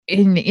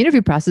in the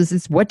interview process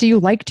is, what do you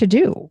like to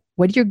do?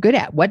 What you're good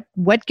at? What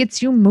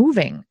gets you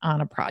moving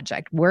on a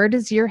project? Where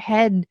does your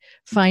head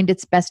find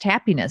its best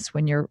happiness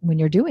when you're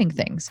doing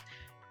things?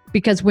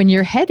 Because when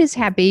your head is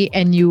happy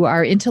and you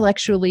are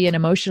intellectually and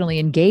emotionally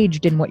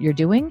engaged in what you're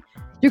doing,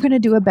 you're going to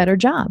do a better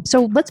job.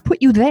 So let's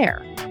put you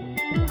there.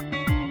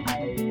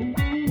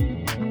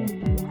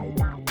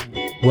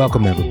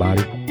 Welcome,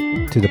 everybody,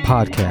 to the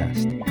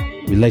podcast,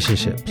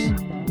 Relationships.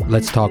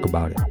 Let's talk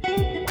about it.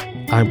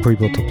 I'm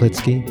Preble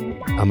Toplitsky.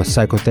 I'm a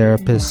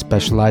psychotherapist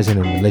specializing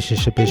in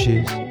relationship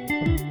issues.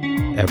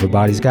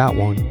 Everybody's got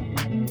one.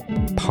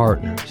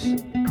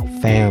 Partners,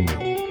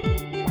 family,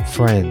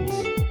 friends,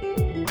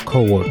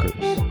 co-workers,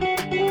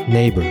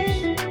 neighbors,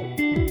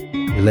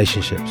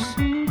 relationships.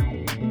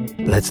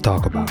 Let's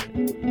talk about it.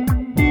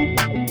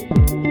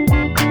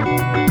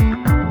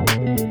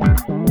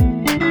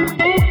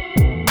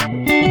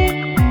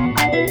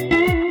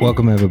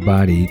 Welcome,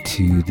 everybody,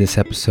 to this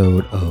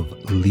episode of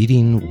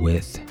Leading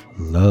with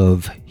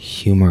Love,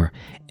 Humor,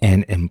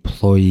 and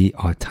Employee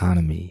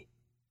Autonomy.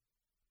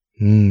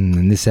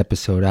 In this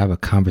episode, I have a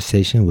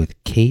conversation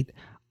with Kate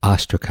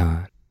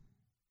Ostrakhan.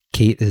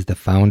 Kate is the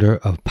founder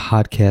of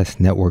Podcast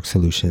Network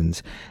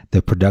Solutions,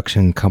 the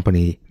production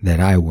company that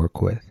I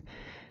work with.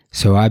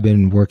 So I've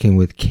been working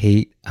with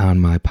Kate on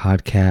my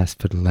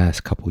podcast for the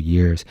last couple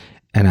years,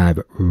 and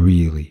I've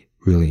really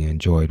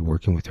enjoyed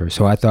working with her.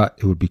 So I thought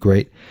it would be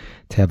great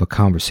to have a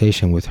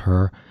conversation with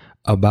her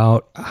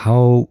about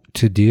how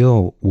to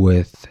deal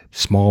with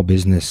small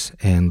business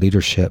and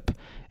leadership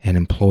and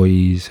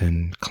employees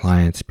and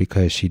clients,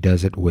 because she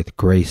does it with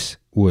grace,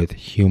 with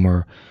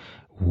humor,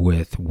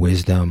 with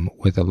wisdom,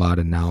 with a lot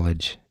of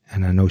knowledge.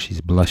 And I know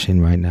she's blushing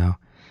right now,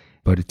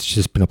 but it's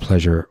just been a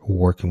pleasure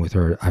working with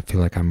her. I feel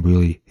like I'm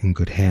really in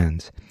good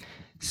hands.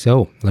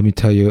 So let me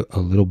tell you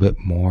a little bit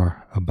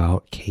more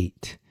about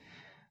Kate.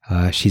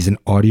 She's an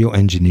audio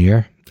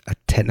engineer, a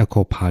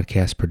technical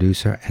podcast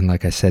producer, and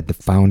like I said, the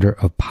founder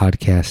of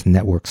Podcast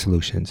Network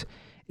Solutions,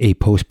 a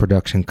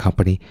post-production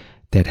company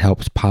that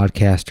helps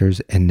podcasters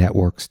and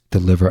networks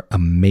deliver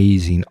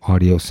amazing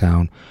audio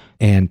sound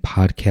and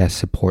podcast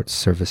support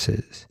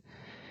services.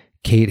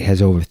 Kate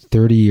has over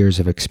 30 years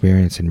of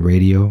experience in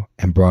radio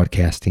and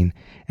broadcasting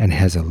and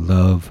has a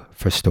love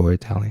for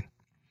storytelling.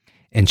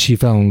 And she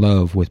fell in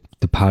love with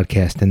the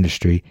podcast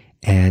industry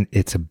and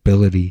its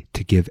ability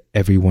to give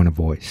everyone a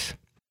voice.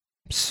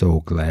 I'm so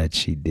glad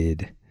she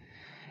did.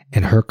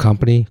 And her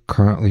company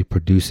currently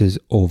produces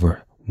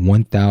over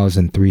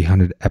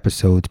 1,300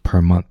 episodes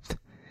per month.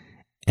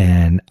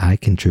 And I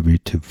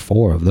contribute to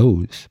 4 of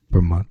those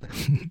per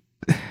month.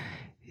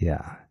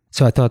 Yeah.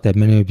 So I thought that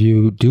many of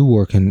you do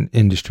work in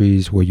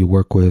industries where you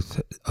work with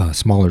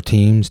smaller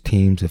teams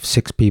of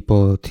 6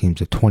 people,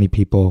 teams of 20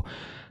 people,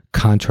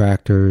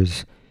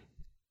 contractors,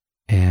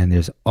 and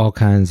there's all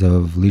kinds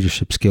of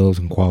leadership skills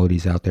and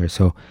qualities out there.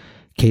 So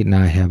Kate and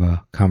I have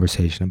a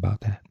conversation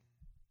about that.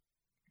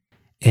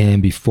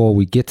 And before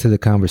we get to the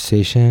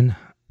conversation,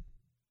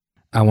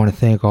 I want to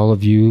thank all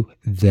of you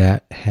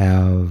that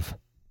have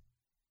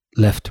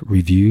left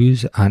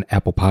reviews on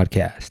Apple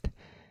Podcast.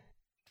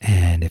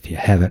 And if you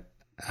haven't,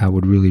 I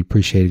would really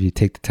appreciate if you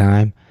take the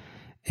time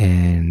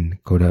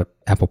and go to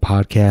Apple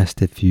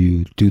Podcast if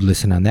you do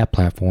listen on that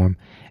platform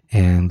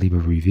and leave a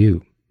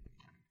review.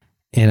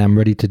 And I'm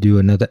ready to do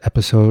another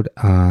episode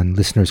on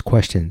listeners'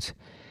 questions.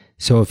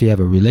 So if you have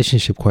a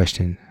relationship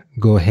question,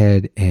 go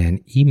ahead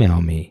and email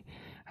me.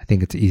 I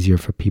think it's easier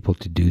for people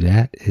to do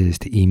that, is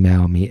to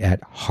email me at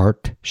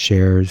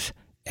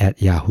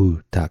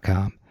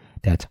heartshares@yahoo.com.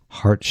 That's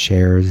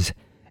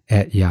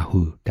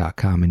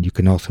heartshares@yahoo.com. And you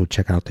can also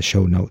check out the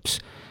show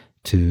notes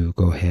to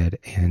go ahead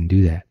and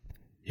do that.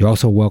 You're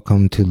also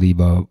welcome to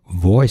leave a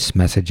voice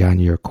message on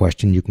your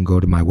question. You can go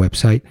to my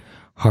website,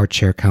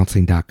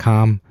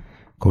 heartsharecounseling.com,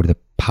 go to the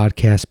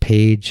podcast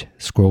page,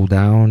 scroll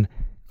down,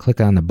 click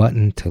on the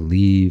button to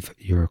leave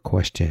your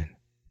question.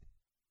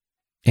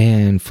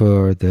 And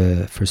for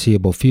the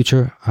foreseeable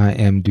future, I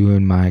am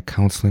doing my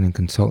counseling and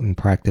consulting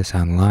practice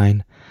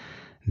online.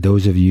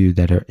 Those of you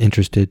that are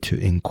interested to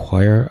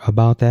inquire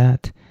about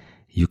that,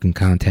 you can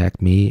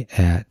contact me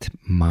at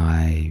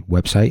my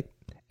website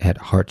at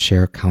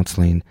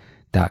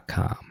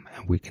heartsharecounseling.com,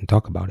 and we can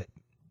talk about it.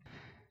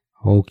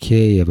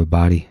 Okay,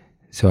 everybody.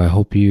 So I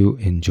hope you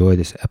enjoy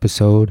this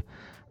episode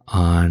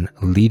on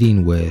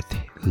leading with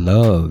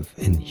love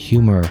and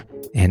humor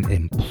and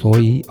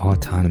employee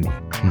autonomy.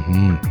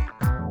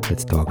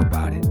 Let's talk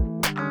about it.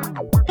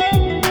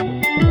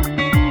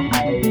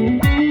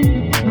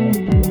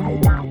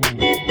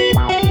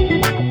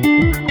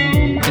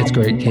 It's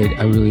great, Kate.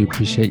 I really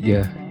appreciate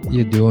you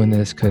doing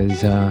this,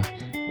 because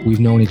we've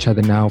known each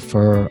other now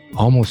for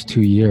almost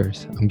 2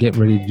 years. I'm getting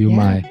ready to do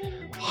my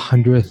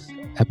 100th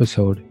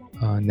episode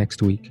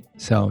next week.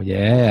 So,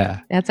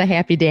 yeah. That's a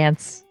happy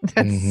dance.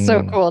 That's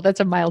so cool.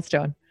 That's a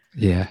milestone.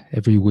 Yeah,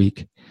 every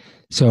week.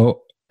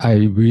 So I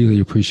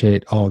really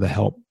appreciate all the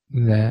help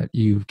that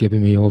you've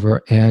given me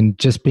over, and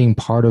just being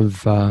part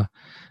of the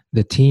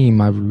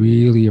team. I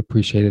really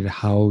appreciated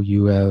how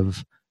you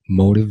have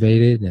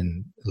motivated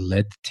and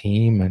led the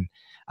team. And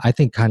I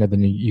think kind of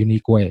in a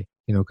unique way,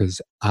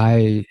 because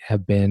I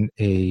have been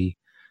a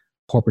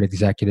corporate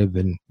executive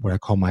in what I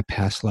call my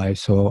past life.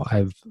 So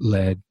I've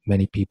led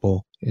many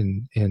people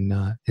in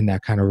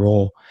that kind of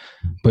role,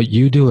 but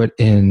you do it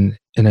in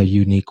a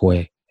unique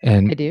way.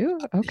 And I do.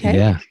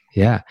 Okay.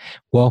 Yeah.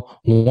 Well,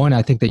 one,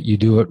 I think that you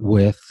do it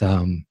with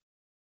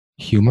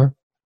humor,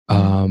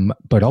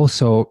 but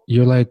also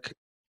you're like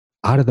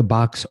out of the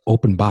box,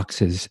 open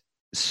boxes.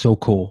 So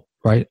cool,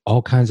 right?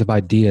 All kinds of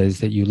ideas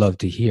that you love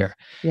to hear.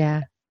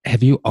 Yeah.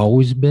 Have you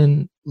always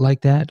been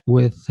like that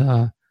with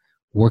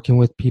working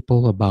with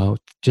people about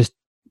just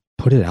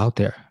put it out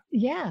there?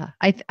 Yeah.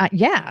 I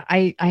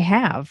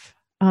have.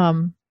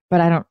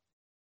 But I don't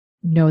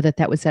know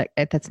that was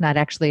that's not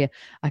actually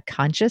a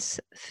conscious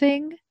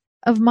thing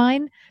of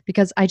mine,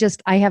 because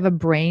I have a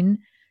brain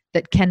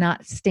that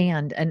cannot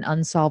stand an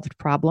unsolved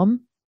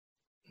problem.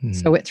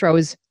 So it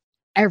throws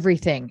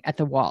everything at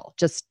the wall,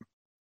 just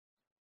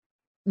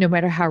no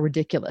matter how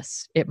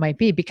ridiculous it might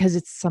be, because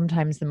it's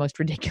sometimes the most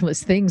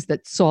ridiculous things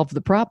that solve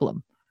the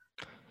problem.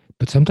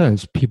 But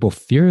sometimes people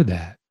fear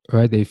that,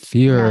 right? They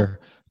fear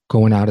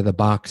going out of the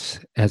box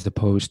as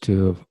opposed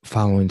to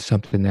following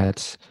something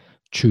that's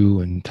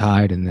true and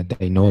tied and that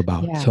they know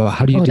about. Yeah. So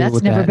how do you deal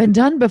with that? That's never been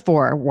done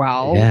before.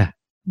 Well,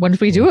 once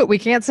we do it, we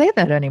can't say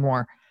that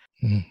anymore.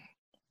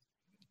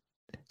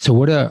 So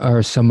what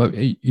are some of,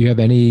 you have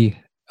any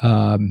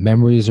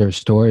memories or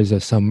stories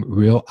of some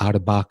real out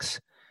of box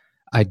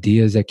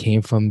ideas that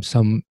came from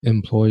some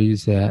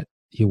employees that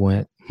you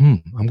went,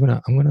 I'm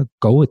gonna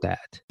go with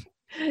that?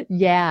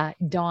 Yeah,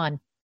 Dawn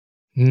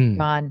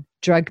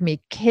drug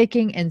me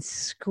kicking and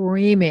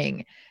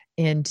screaming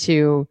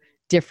into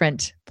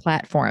different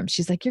platforms.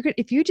 She's like,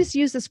 if you just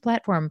use this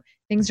platform,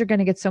 things are going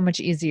to get so much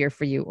easier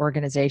for you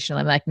organizationally.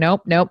 I'm like,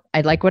 nope.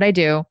 I like what I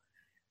do,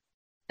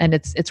 and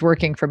it's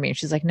working for me.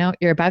 She's like, no,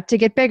 you're about to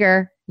get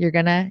bigger. You're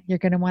gonna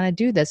want to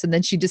do this. And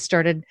then she just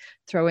started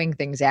throwing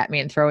things at me.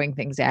 And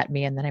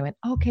then I went,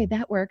 okay,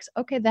 that works.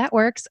 Okay, that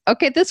works.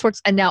 Okay, this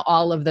works. And now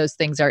all of those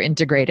things are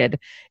integrated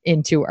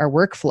into our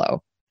workflow.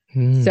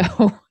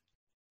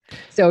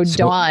 So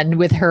Dawn,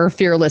 with her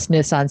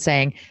fearlessness on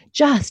saying,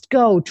 just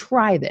go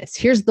try this.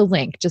 Here's the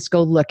link. Just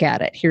go look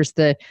at it.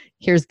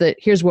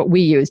 Here's what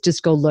we use.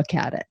 Just go look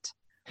at it.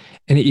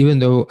 And even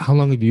though, how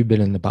long have you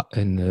been in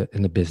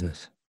the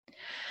business?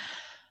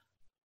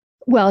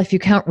 Well, if you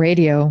count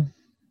radio,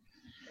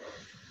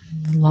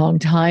 long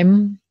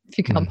time. If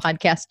you count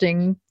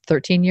podcasting,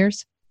 13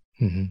 years.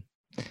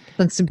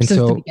 Since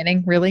the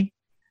beginning, really.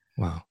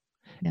 Wow.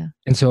 Yeah.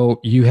 And so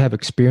you have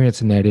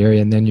experience in that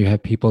area, and then you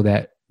have people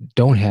that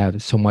don't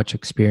have so much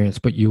experience,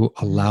 but you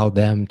allow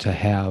them to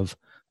have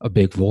a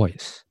big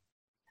voice.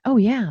 Oh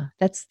yeah.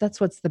 That's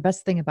what's the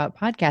best thing about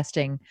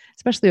podcasting,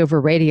 especially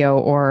over radio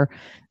or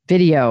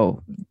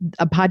video.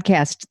 A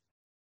podcast,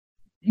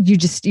 you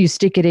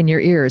stick it in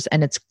your ears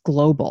and it's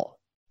global.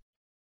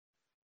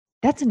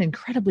 That's an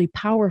incredibly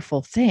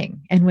powerful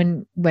thing.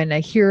 And when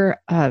I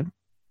hear a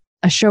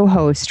show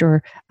host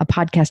or a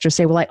podcaster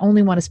say, well, I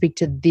only want to speak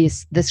to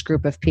this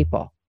group of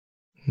people.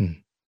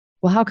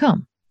 Well, how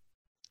come?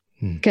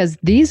 Because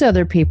these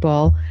other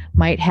people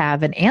might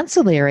have an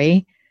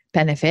ancillary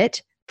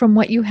benefit from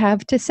what you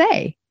have to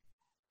say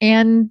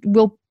and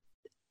will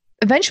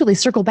eventually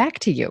circle back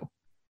to you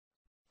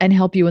and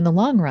help you in the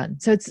long run.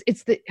 So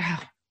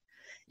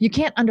you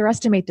can't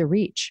underestimate the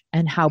reach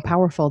and how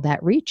powerful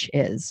that reach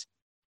is.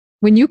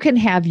 When you can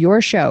have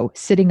your show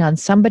sitting on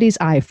somebody's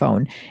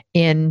iPhone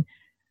in,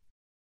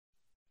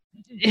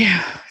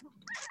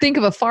 think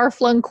of a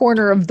far-flung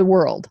corner of the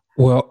world.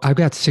 Well, I've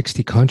got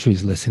 60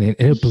 countries listening,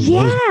 and it blows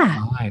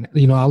my mind.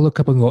 I'll look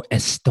up and go,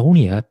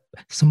 Estonia.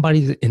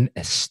 Somebody's in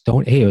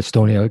Estonia. Hey,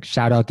 Estonia!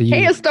 Shout out to you.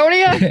 Hey,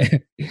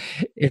 Estonia!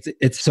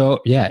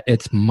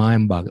 It's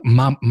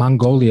mind-boggling.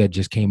 Mongolia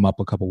just came up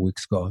a couple of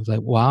weeks ago. I was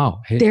like,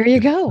 wow. Hey, there you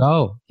go.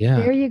 Oh, yeah.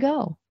 There you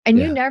go. And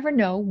you never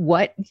know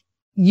what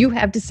you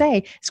have to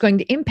say is going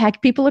to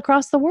impact people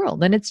across the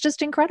world, and it's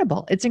just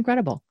incredible. It's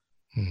incredible.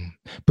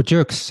 But your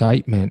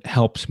excitement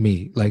helps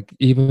me. Like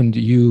even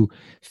you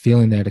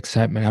feeling that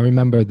excitement. I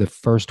remember the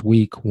first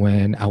week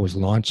when I was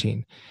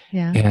launching,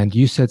 and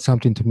you said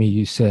something to me.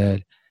 You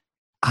said,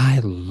 I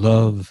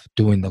love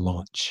doing the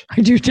launch.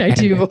 I do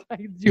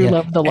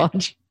love the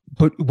launch.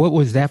 But what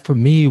was that for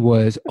me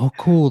was, oh,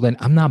 cool. Then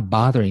I'm not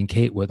bothering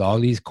Kate with all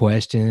these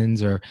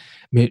questions. Or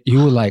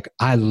you were like,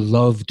 I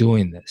love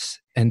doing this.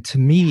 And to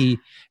me,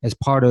 as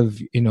part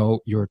of,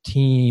 your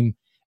team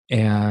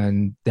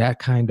and that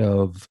kind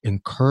of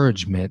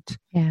encouragement,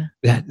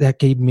 that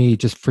gave me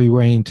just free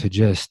rein to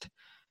just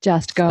go,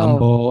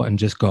 stumble and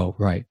just go.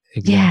 Right.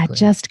 Exactly. Yeah,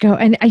 just go.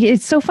 And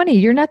it's so funny.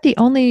 You're not the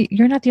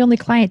only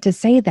client to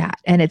say that.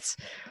 And it's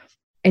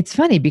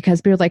funny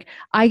because people are like,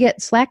 I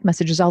get Slack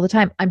messages all the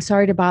time. I'm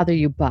sorry to bother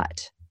you,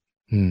 but,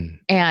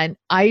 and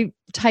I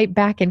type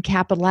back in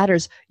capital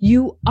letters,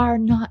 you are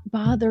not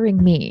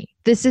bothering me.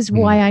 This is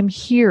why I'm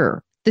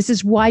here. This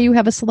is why you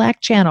have a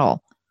Slack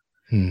channel.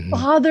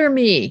 Bother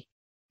me.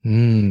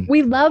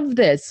 We love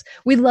this.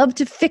 We love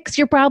to fix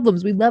your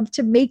problems. We love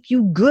to make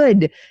you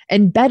good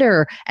and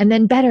better and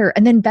then better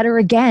and then better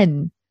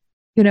again.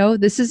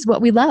 This is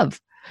what we love.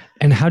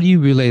 And how do you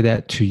relay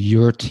that to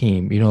your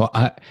team?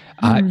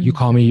 You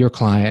call me your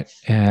client,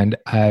 and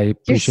I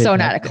appreciate You're so that.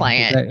 not a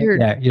client.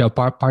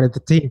 Part of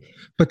the team.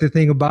 But the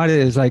thing about it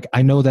is, like,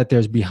 I know that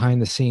there's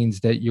behind the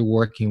scenes that you're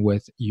working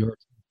with your.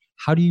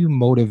 How do you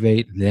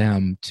motivate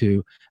them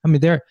to? I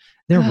mean, they're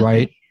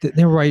right.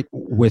 They're right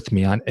with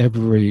me on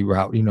every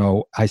route.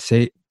 I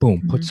say,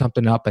 boom, put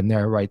something up, and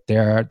they're right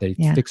there. They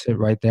fix it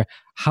right there.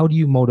 How do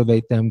you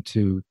motivate them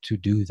to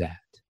do that?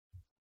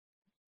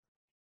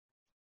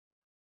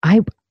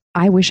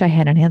 I wish I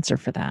had an answer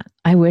for that.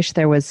 I wish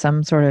there was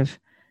some sort of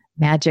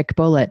magic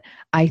bullet.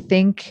 I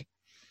think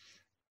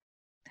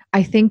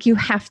you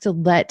have to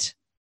let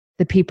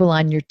the people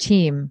on your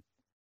team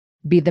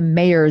be the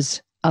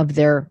mayors of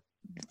their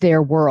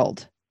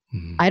world.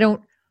 Mm-hmm.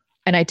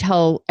 And I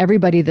tell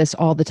everybody this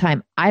all the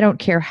time. I don't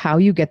care how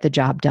you get the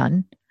job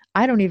done.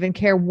 I don't even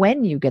care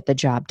when you get the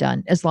job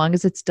done, as long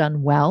as it's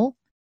done well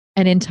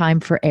and in time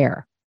for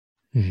air.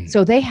 Mm-hmm.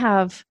 So they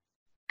have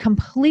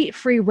complete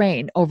free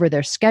reign over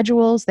their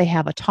schedules. They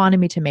have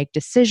autonomy to make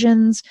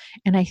decisions.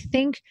 And I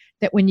think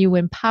that when you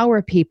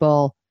empower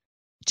people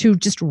to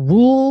just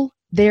rule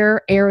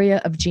their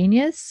area of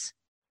genius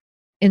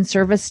in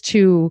service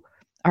to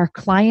our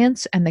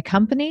clients and the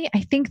company,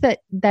 I think that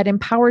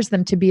empowers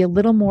them to be a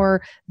little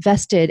more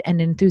vested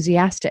and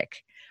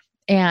enthusiastic.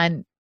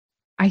 And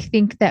I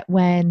think that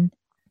when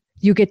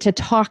you get to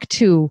talk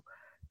to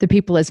the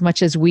people as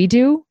much as we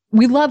do,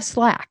 we love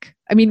Slack.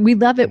 I mean, we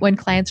love it when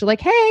clients are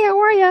like, "Hey, how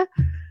are you?"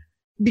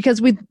 Because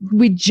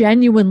we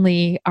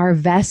genuinely are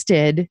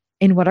vested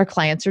in what our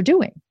clients are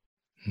doing.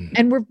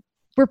 And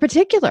we're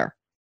particular.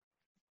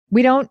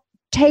 We don't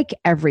take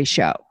every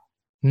show.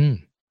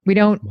 We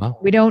don't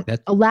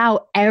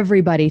allow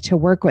everybody to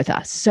work with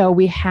us. So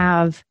we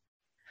have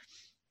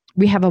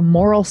a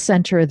moral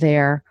center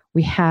there.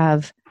 We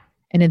have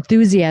an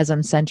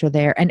enthusiasm center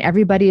there, and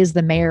everybody is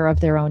the mayor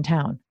of their own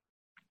town.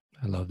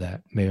 I love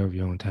that. Mayor of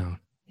your own town.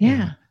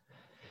 Yeah.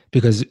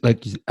 Because,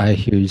 like I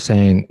hear you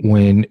saying,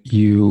 when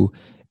you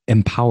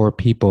empower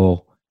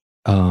people,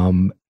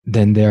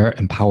 then they're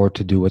empowered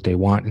to do what they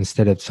want.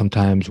 Instead of,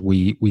 sometimes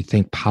we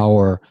think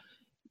power,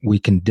 we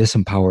can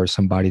disempower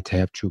somebody to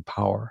have true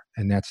power,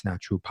 and that's not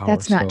true power.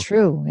 That's not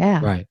true.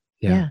 Yeah. Right.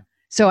 Yeah.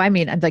 So, I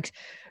mean, I'm like,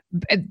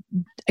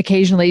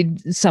 occasionally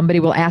somebody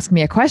will ask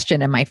me a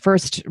question, and my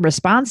first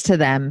response to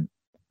them,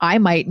 I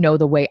might know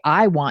the way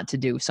I want to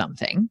do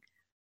something,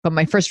 but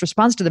my first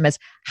response to them is,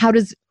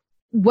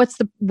 what's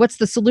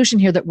the solution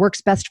here that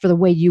works best for the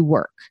way you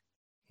work?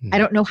 I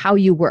don't know how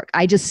you work.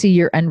 I just see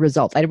your end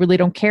result. I really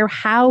don't care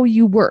how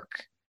you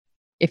work.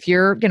 If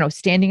you're,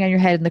 standing on your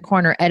head in the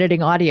corner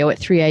editing audio at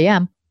 3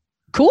 a.m.,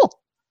 cool.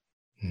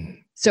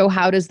 So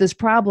how does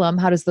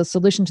the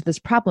solution to this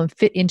problem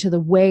fit into the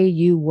way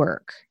you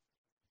work?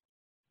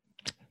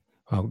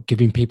 Well,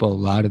 giving people a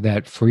lot of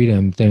that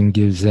freedom then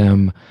gives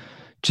them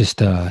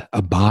just a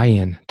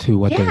buy-in to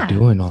what they're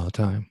doing all the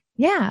time.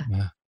 Yeah.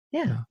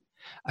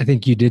 I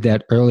think you did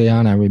that early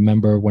on. I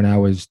remember when I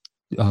was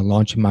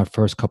launching my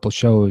first couple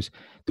shows,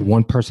 the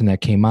one person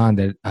that came on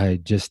that I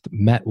just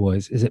met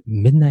is it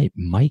Midnight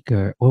Mike,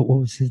 or what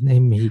was his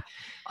name? Him.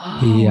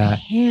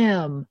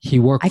 He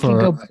worked I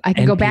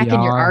can go back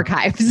in your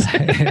archives.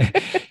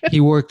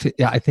 He worked.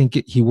 Yeah, I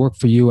think he worked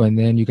for you, and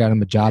then you got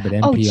him a job at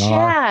NPR. Oh,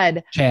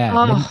 Chad.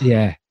 Oh.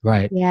 Yeah,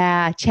 right.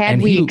 Yeah,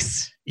 Chad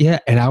Weeks.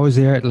 And I was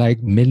there at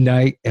like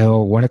midnight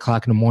or 1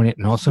 o'clock in the morning,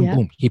 and all of a sudden,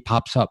 boom, he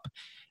pops up.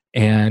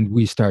 And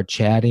we start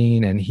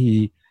chatting, and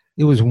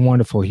it was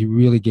wonderful. He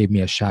really gave me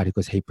a shot. He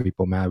goes, "Hey,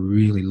 people, man, I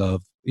really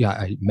love,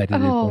 I met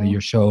at one of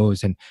your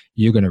shows, and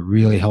you're going to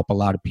really help a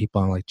lot of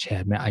people." I'm like,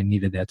 "Chad, man, I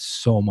needed that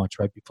so much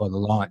right before the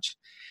launch."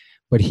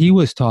 But he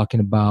was talking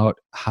about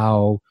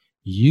how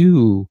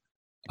you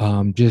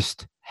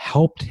just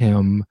helped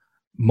him,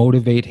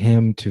 motivate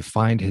him to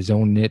find his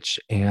own niche,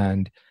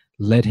 and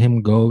let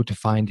him go to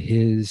find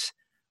his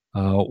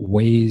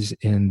ways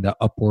in the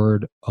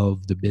upward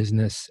of the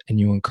business, and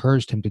you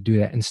encouraged him to do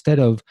that, instead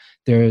of,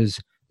 there's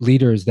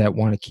leaders that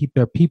want to keep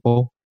their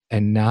people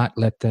and not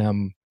let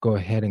them go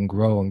ahead and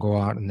grow and go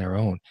out on their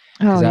own.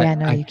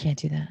 You can't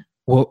do that.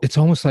 Well, it's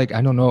almost like,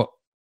 I don't know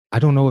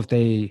if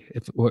do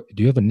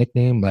you have a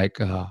nickname like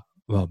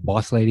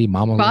boss lady,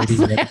 mama lady?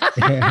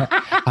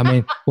 I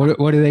mean,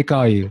 what do they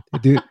call you?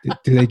 Do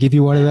they give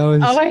you one of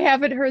those? Oh, I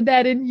haven't heard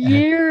that in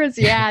years.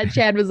 Yeah,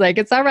 Chad was like,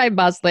 "It's all right,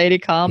 boss lady,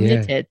 call me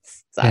your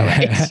tits. It's all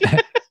right."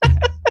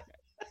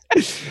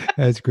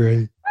 That's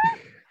great.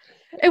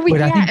 And we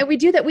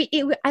do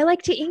that. I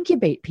like to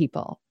incubate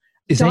people.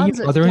 Is that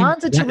your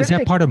mothering? Is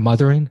that part of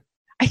mothering?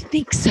 I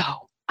think so.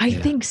 I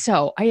think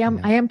so. I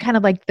am kind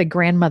of like the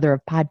grandmother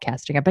of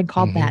podcasting. I've been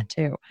called that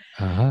too.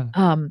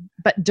 Uh-huh.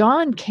 But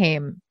Dawn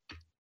came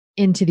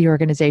into the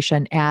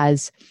organization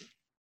as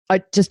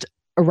just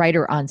a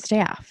writer on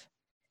staff,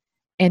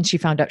 and she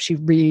found out she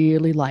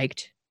really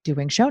liked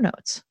doing show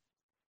notes.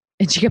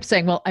 And she kept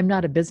saying, "Well, I'm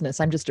not a business.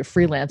 I'm just a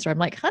freelancer." I'm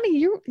like,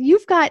 "Honey,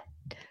 you've got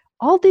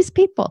all these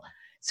people."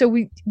 So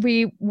we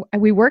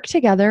worked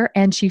together,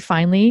 and she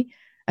finally,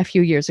 a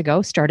few years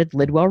ago, started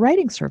Lidwell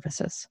Writing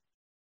Services.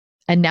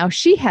 And now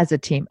she has a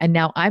team. And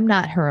now I'm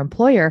not her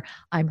employer,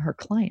 I'm her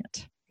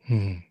client,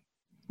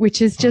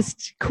 which is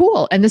just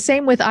cool. And the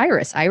same with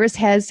Iris. Iris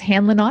has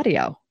Hanlon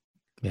Audio.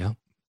 Yeah.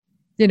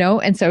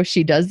 And so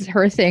she does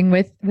her thing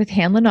with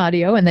Hanlon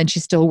Audio, and then she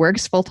still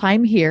works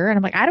full-time here. And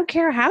I'm like, I don't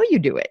care how you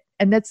do it.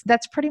 And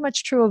that's pretty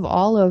much true of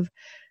all of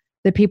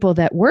the people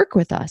that work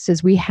with us,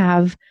 is we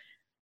have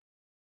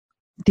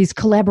these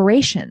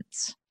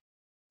collaborations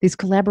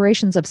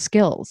of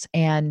skills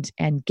and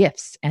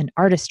gifts and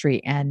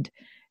artistry, and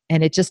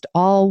it just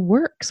all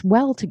works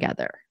well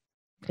together.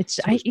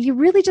 You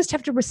really just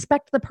have to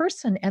respect the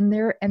person and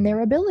their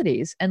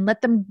abilities, and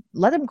let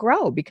them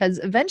grow, because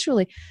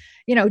eventually,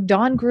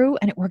 Dawn grew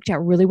and it worked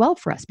out really well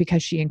for us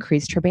because she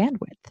increased her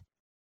bandwidth.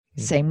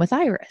 Same with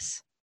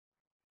Iris.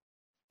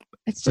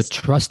 But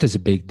trust is a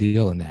big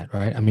deal in that,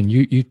 right? I mean,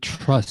 you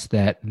trust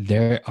that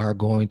they are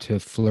going to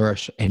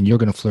flourish and you're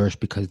going to flourish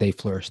because they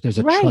flourish. There's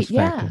a trust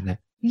factor in that.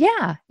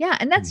 Yeah. Yeah.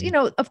 And that's,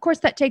 of course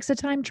that takes a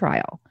time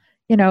trial.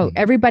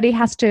 Everybody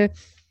has to,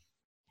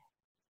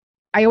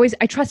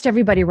 I trust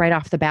everybody right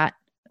off the bat.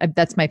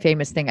 That's my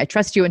famous thing. I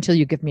trust you until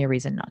you give me a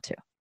reason not to.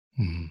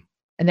 Mm-hmm.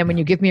 And then when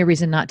you give me a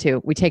reason not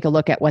to, we take a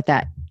look at what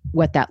that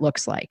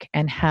looks like,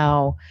 and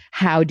how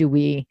do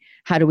we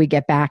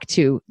get back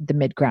to the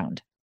mid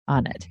ground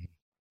on it.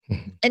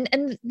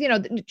 Mm-hmm.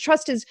 And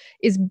trust is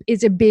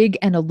a big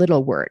and a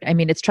little word. I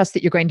mean, it's trust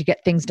that you're going to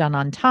get things done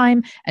on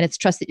time, and it's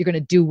trust that you're going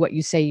to do what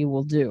you say you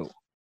will do.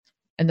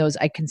 And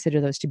I consider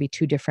those to be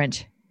two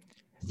different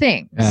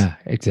things. Yeah,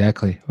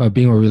 exactly. Well,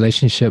 being a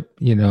relationship,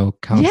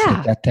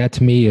 counselor, that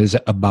to me is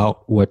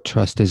about what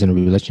trust is in a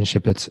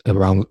relationship. It's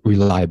around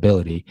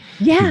reliability.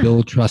 Yeah. You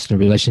build trust in a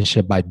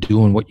relationship by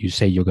doing what you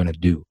say you're going to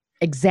do.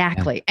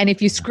 Exactly. Yeah. And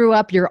if you screw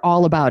up, you're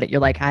all about it.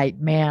 You're like, I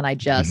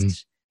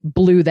just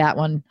blew that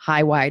one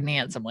high, wide, and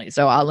handsomely.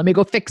 So let me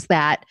go fix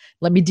that.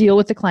 Let me deal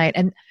with the client.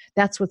 And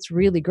that's what's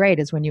really great,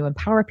 is when you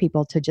empower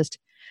people to just,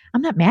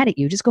 I'm not mad at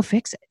you. Just go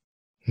fix it.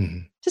 Mm-hmm.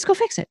 Just go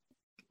fix it.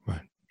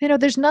 Right.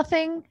 There's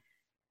nothing,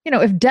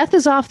 if death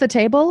is off the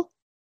table,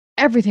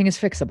 everything is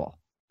fixable.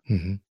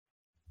 Mm-hmm.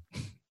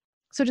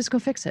 So just go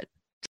fix it.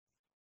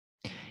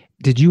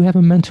 Did you have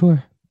a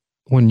mentor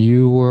when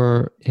you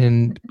were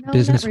in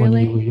business, not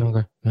really. When you were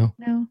younger? No.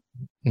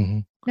 Mm-hmm.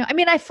 No. I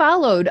mean, I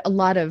followed a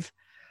lot of,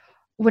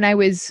 when I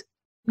was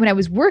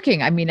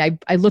working, I mean,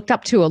 I looked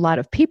up to a lot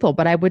of people,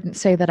 but I wouldn't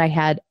say that I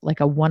had like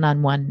a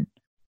one-on-one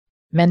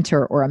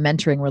mentor or a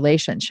mentoring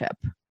relationship.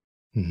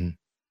 Mm-hmm.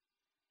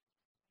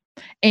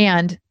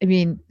 And I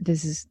mean,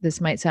 this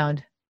might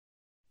sound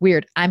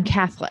weird. I'm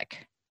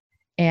Catholic,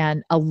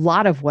 and a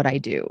lot of what I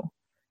do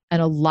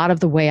and a lot of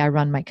the way I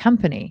run my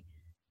company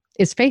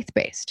is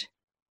faith-based.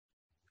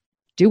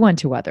 Do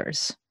unto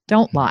others.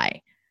 Don't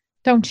lie.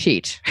 Don't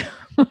cheat.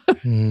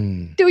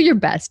 Do your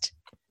best.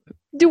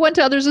 Do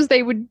unto others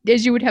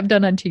as you would have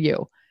done unto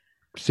you.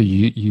 So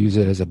you use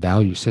it as a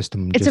value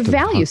system. It's a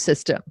value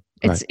system.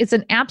 Right. It's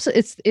an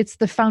absolute. It's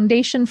the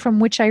foundation from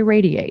which I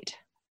radiate.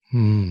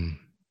 And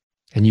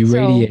you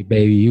radiate,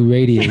 baby. You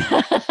radiate.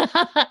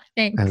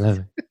 Thanks. I love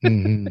it.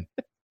 Mm-hmm.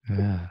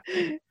 Yeah.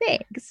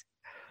 Thanks.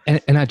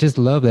 And I just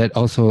love that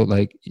also,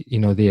 like,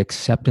 the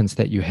acceptance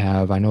that you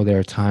have. I know there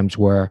are times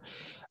where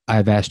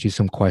I've asked you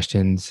some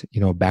questions,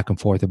 back and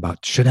forth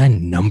about, should I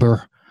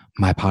number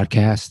my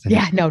podcast?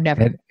 No,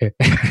 never.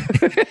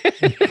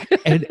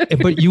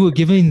 But you were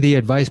giving the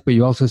advice, but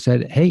you also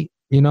said, hey,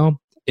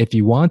 if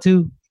you want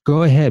to,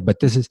 go ahead.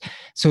 But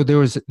so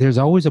there's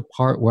always a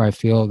part where I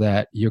feel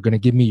that you're going to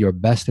give me your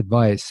best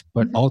advice,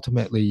 but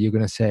ultimately you're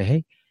going to say,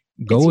 hey,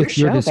 go with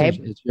your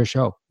decision. Babe. It's your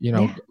show,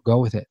 go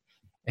with it.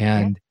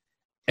 And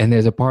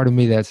there's a part of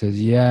me that says,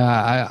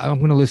 I'm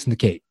going to listen to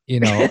Kate.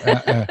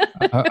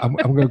 I'm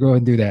going to go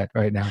and do that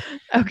right now.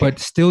 Okay. But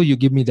still, you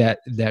give me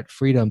that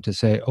freedom to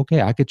say,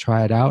 okay, I could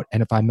try it out.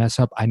 And if I mess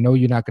up, I know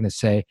you're not going to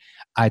say,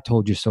 I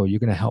told you so. You're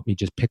going to help me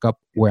just pick up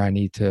where I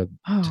need to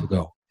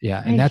go.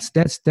 Yeah. And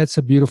that's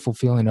a beautiful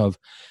feeling of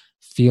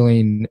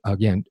feeling,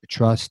 again,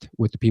 trust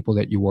with the people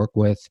that you work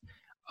with.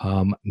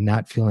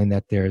 Not feeling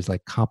that there's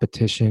like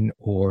competition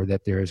or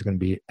that there is going to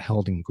be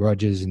held in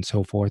grudges and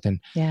so forth. And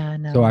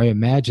so I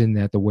imagine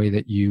that the way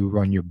that you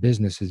run your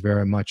business is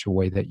very much a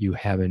way that you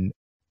have in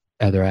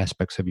other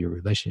aspects of your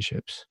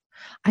relationships.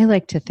 I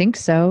like to think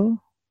so.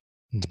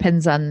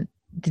 Depends on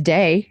the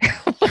day.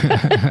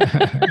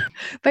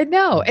 But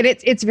no, and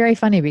it's very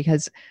funny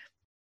because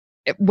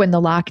when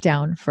the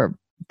lockdown for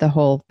the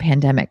whole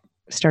pandemic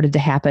started to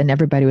happen,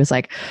 everybody was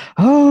like,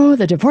 oh,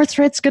 the divorce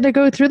rate's going to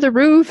go through the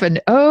roof,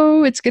 and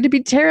oh, it's going to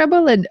be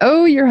terrible, and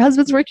oh, your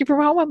husband's working from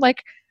home. I'm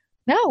like,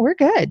 no, we're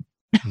good.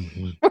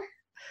 Mm-hmm.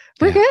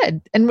 we're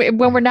good. And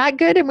when we're not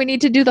good and we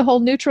need to do the whole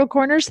neutral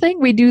corners thing,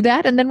 we do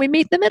that, and then we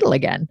meet in the middle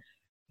again.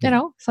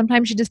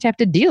 Sometimes you just have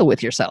to deal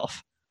with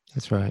yourself.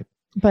 That's right.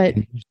 But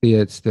usually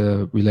it's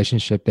the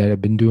relationship that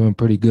have been doing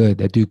pretty good,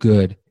 that do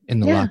good in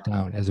the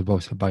lockdown, as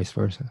opposed to vice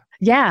versa.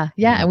 Yeah.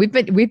 And we've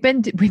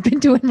been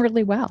doing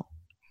really well.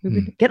 We've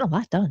been getting a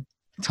lot done.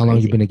 How long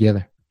have you been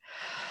together?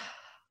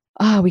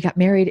 We got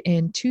married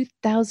in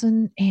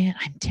 2000, and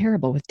I'm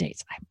terrible with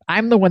dates.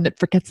 I'm the one that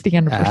forgets the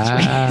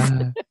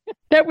anniversary.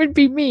 That would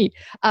be me.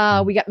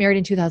 We got married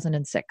in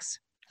 2006.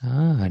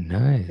 Ah,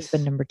 nice.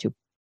 Husband number 2.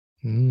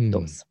 Mm,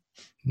 Those.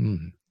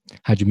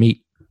 How'd you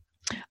meet?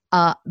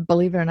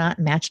 Believe it or not,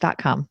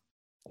 Match.com.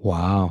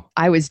 Wow.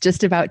 I was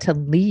just about to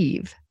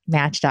leave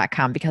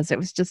Match.com because it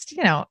was just,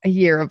 a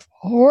year of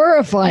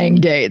horrifying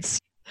dates.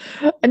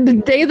 And the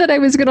day that I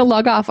was going to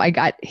log off, I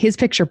got his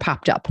picture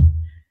popped up.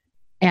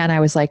 And I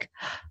was like,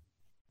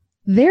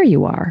 there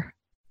you are.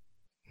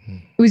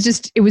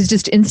 It was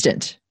just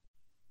instant.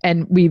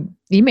 And we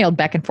emailed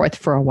back and forth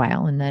for a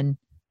while. And then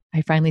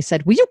I finally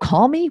said, will you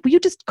call me? Will you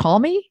just call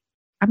me?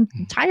 I'm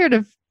tired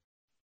of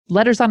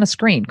letters on a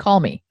screen. Call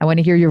me. I want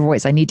to hear your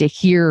voice. I need to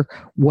hear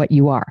what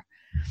you are.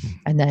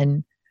 And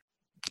then,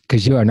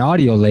 because you're an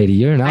audio lady.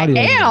 You're an audio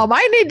lady.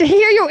 I need to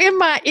hear you in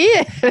my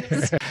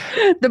ears.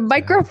 The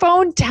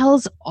microphone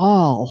tells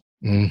all.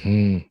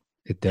 Mm-hmm.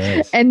 It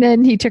does. And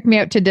then he took me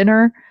out to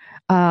dinner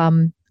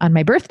on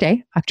my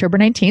birthday, October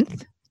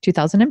 19th,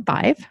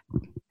 2005.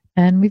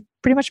 And we've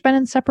pretty much been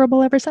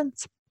inseparable ever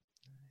since.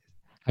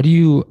 How do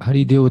you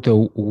deal with the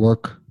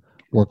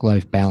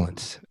work-life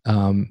balance?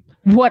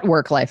 What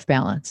work-life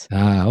balance?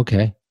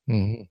 Okay.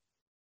 Mm-hmm.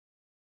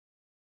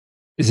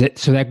 Is it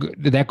so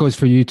that goes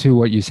for you too?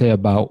 What you say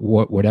about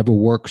whatever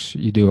works,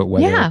 you do it.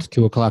 Whether it's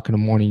 2:00 in the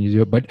morning, you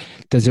do it. But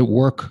does it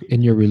work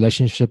in your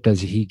relationship?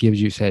 Does he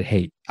gives you said,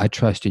 "Hey, I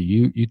trust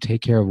you. You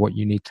take care of what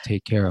you need to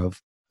take care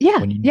of." Yeah,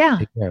 when you need to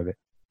take care of it.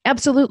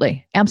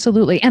 Absolutely.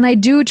 And I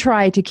do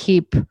try to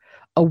keep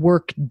a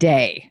work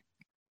day.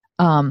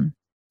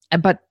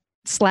 But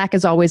Slack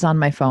is always on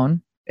my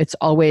phone. It's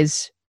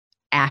always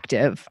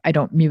active. I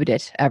don't mute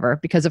it ever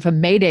because if a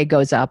Mayday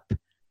goes up,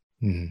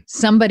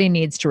 somebody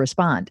needs to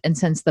respond. And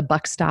since the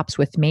buck stops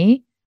with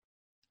me,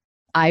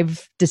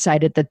 I've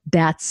decided that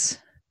that's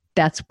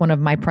one of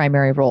my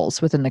primary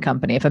roles within the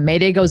company. If a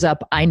Mayday goes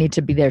up, I need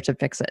to be there to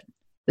fix it.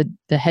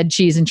 The head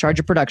cheese in charge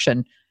of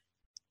production.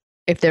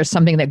 If there's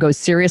something that goes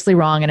seriously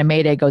wrong and a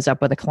Mayday goes up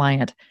with a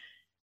client,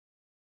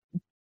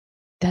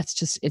 it's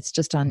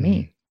just on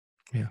me.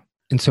 Yeah.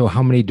 And so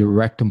how many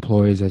direct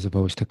employees as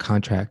opposed to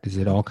contract? Is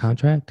it all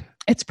contract?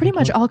 It's pretty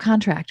much all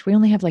contract. We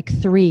only have like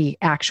 3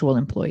 actual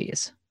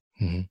employees.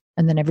 Mm-hmm.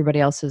 And then everybody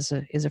else is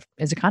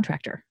a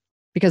contractor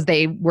because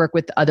they work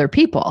with other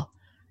people.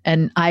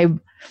 And I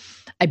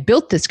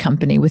built this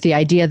company with the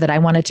idea that I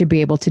wanted to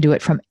be able to do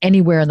it from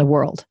anywhere in the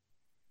world.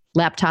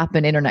 Laptop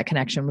and internet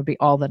connection would be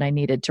all that I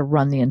needed to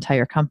run the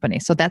entire company.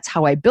 So that's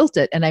how I built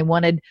it. And I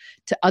wanted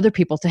other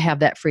people to have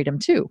that freedom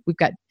too. We've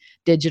got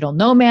digital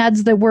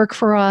nomads that work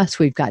for us.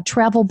 We've got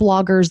travel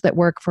bloggers that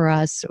work for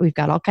us. We've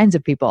got all kinds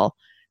of people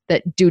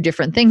that do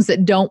different things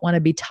that don't want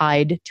to be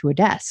tied to a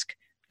desk.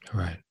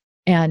 Right.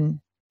 And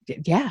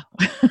yeah,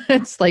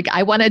 it's like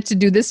I wanted to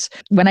do this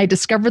when I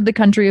discovered the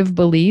country of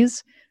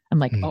Belize. I'm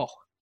like,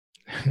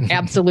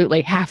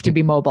 absolutely have to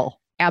be mobile.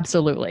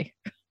 Absolutely.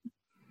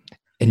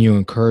 And you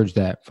encourage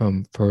that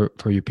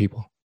for your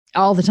people?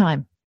 All the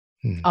time.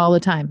 All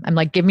the time. I'm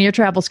like, give me your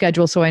travel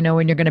schedule so I know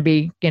when you're going to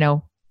be,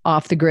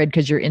 off the grid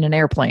because you're in an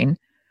airplane,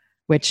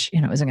 which,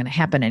 isn't going to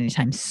happen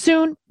anytime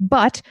soon.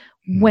 But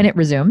when it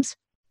resumes,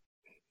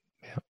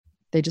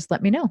 they just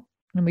let me know.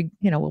 And we,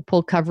 we'll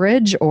pull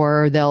coverage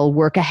or they'll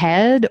work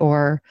ahead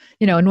or,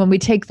 and when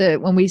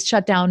we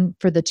shut down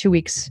for the 2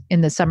 weeks in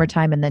the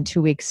summertime and then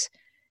 2 weeks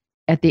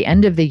at the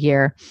end of the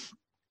year,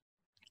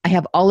 I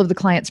have all of the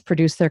clients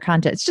produce their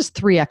content. It's just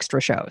 3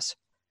 extra shows.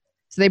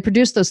 So they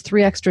produce those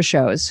 3 extra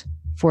shows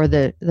for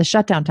the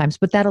shutdown times,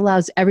 but that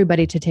allows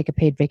everybody to take a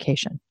paid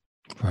vacation.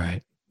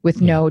 Right.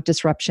 With no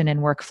disruption in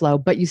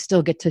workflow, but you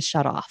still get to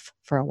shut off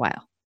for a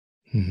while.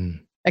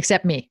 Mm-hmm.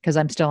 Except me, because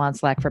I'm still on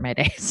Slack for my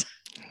days.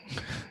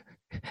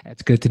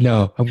 That's good to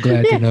know. I'm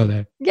glad to know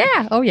that.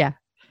 Yeah. Oh, yeah.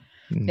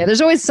 Yeah,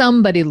 there's always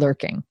somebody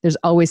lurking. There's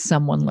always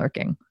someone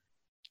lurking.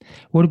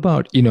 What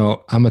about,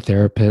 I'm a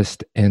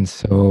therapist, and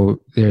so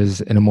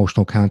there's an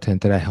emotional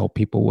content that I help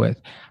people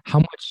with.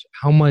 How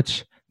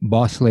much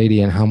boss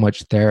lady and how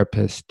much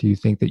therapist do you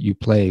think that you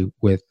play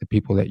with the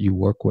people that you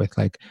work with?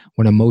 Like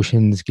when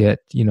emotions get,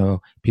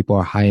 people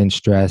are high in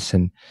stress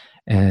and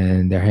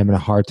they're having a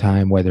hard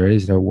time, whether it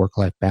is their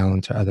work-life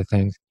balance or other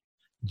things.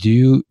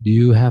 Do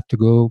you have to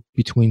go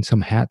between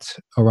some hats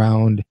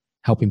around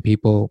helping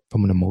people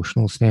from an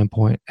emotional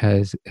standpoint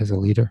as a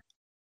leader?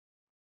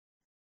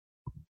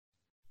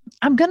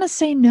 I'm going to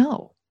say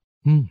no,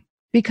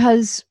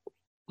 because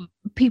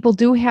people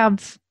do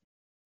have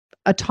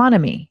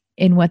autonomy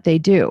in what they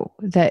do.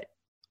 That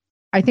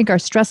I think our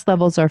stress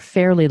levels are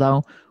fairly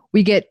low.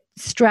 We get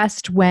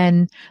stressed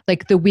when,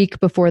 like the week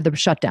before the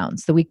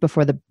shutdowns, the week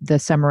before the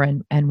summer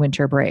and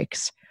winter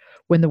breaks,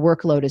 when the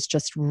workload is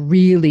just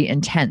really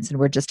intense and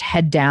we're just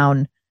head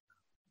down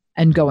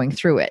and going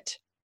through it.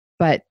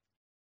 But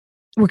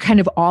we're kind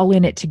of all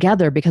in it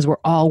together because we're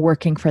all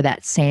working for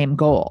that same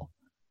goal.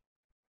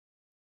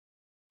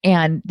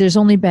 And there's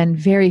only been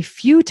very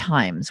few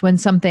times when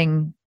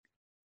something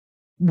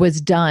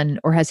was done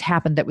or has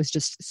happened that was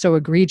just so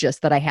egregious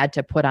that I had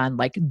to put on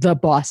like the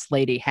boss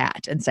lady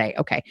hat and say,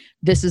 okay,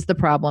 this is the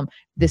problem.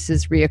 This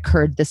has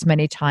reoccurred this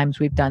many times.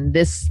 We've done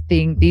these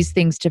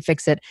things to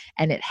fix it,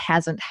 and it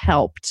hasn't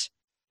helped.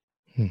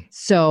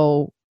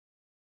 So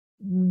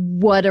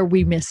what are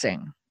we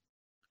missing?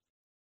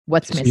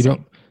 What's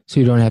missing? So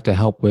you don't have to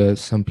help with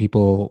some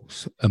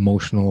people's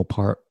emotional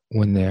part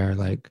when they're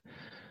like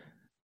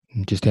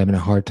just having a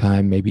hard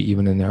time, maybe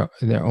even in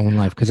their own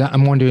life. Because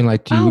I'm wondering,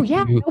 like,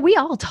 we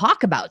all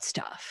talk about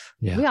stuff.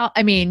 Yeah. We all,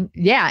 I mean,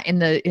 yeah, in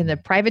the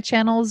private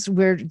channels,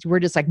 we're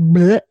just like,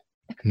 bleh.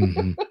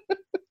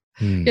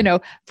 You know,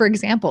 for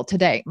example,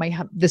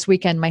 this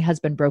weekend, my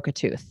husband broke a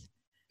tooth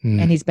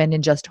and he's been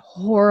in just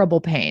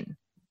horrible pain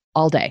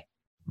all day,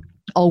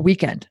 all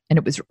weekend. And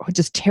it was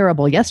just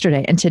terrible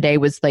yesterday. And today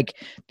was like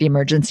the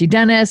emergency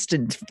dentist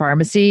and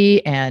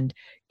pharmacy and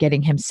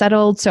getting him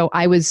settled. So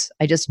I'm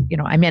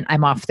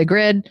off the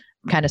grid,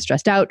 kind of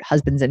stressed out,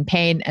 husband's in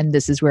pain, and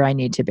this is where I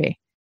need to be.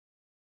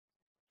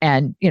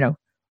 And, you know,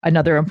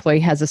 another employee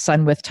has a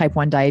son with type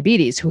 1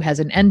 diabetes who has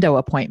an endo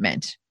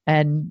appointment.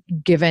 And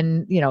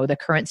given, you know, the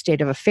current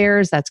state of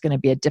affairs, that's going to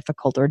be a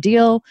difficult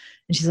ordeal.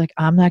 And she's like,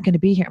 I'm not going to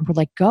be here. And we're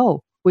like,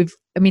 go.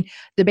 The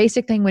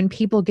basic thing when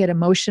people get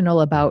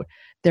emotional about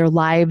their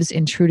lives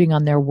intruding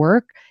on their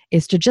work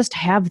is to just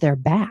have their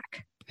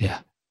back. Yeah.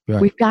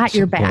 Right. We've got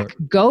your back.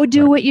 Go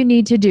do what you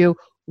need to do.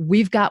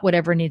 We've got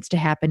whatever needs to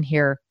happen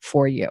here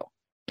for you.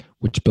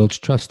 Which builds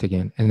trust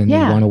again. And then they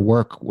want to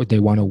work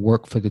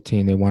for the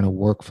team. They want to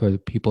work for the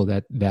people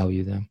that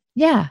value them.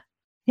 Yeah.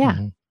 Yeah.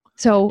 Mm-hmm.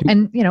 So,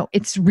 and you know,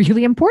 it's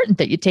really important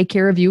that you take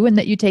care of you and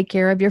that you take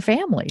care of your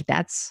family.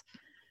 That's,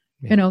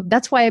 you know,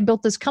 that's why I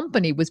built this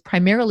company, was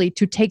primarily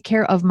to take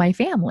care of my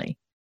family.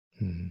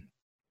 Mm-hmm.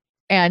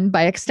 And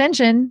by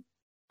extension,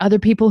 other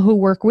people who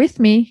work with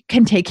me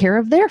can take care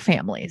of their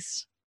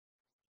families.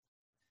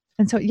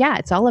 And so, yeah,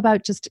 it's all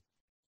about just,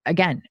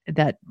 again,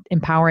 that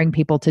empowering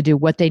people to do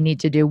what they need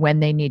to do when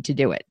they need to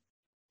do it.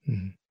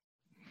 Mm-hmm.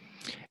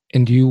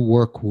 And do you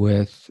work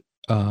with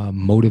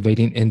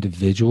motivating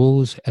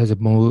individuals as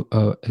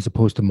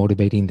opposed to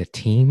motivating the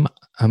team?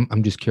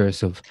 I'm just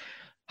curious of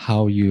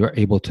how you are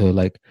able to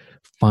like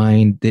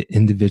find the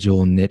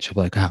individual niche of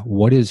like,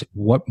 what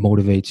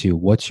motivates you?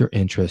 What's your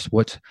interest?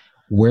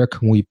 Where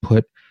can we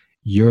put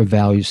your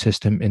value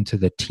system into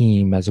the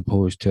team as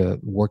opposed to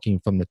working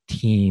from the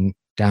team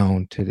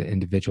down to the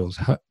individuals?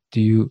 How,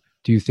 do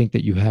you think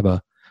that you have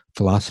a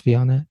philosophy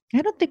on that?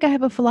 I don't think I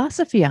have a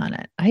philosophy on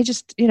it. I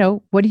just, you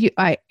know,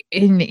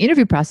 in the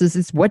interview process,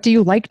 it's what do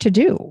you like to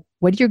do?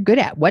 What you're good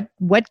at?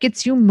 What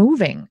gets you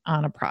moving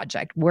on a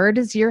project? Where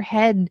does your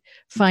head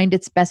find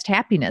its best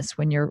happiness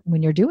when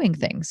you're doing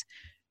things?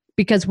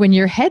 Because when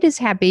your head is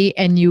happy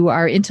and you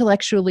are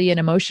intellectually and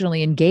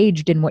emotionally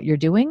engaged in what you're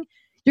doing,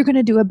 you're going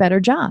to do a better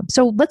job.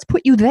 So let's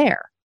put you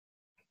there.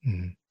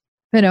 Mm-hmm.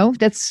 You know,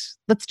 let's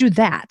do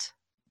that.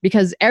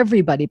 Because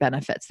everybody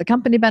benefits. The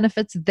company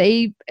benefits,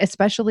 they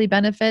especially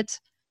benefit.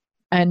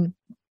 And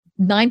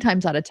 9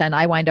 times out of 10,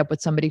 I wind up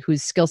with somebody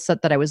whose skill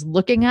set that I was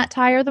looking at to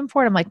hire them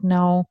for. And I'm like,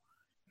 no,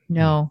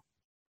 I'm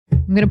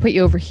going to put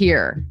you over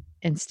here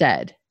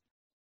instead.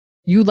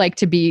 You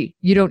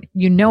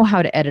know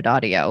how to edit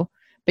audio,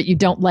 but you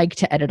don't like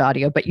to edit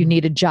audio, but you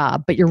need a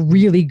job, but you're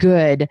really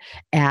good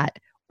at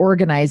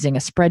organizing a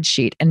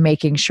spreadsheet and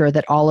making sure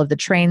that all of the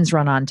trains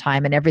run on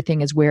time and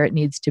everything is where it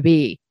needs to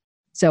be.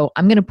 So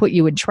I'm going to put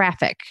you in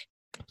traffic.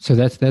 So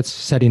that's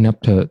setting up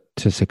to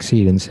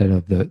succeed instead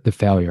of the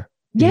failure.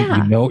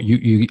 Yeah.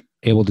 You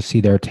able to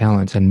see their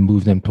talents and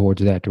move them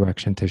towards that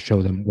direction to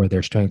show them where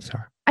their strengths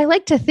are. I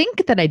like to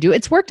think that I do.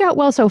 It's worked out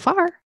well so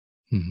far.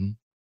 Mm-hmm.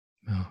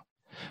 Oh.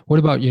 What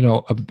about, you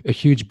know, a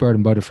huge bread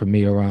and butter for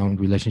me around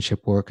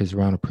relationship work is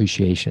around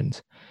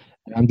appreciations.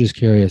 And I'm just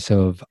curious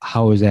of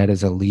how is that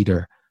as a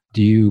leader?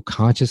 Do you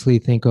consciously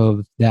think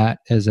of that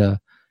as a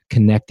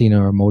connecting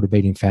or a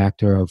motivating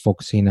factor of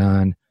focusing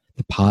on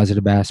the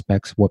positive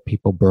aspects, what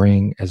people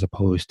bring, as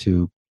opposed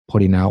to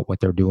putting out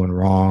what they're doing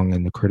wrong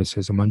and the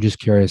criticism? I'm just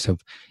curious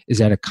of, is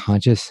that a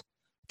conscious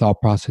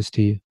thought process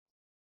to you?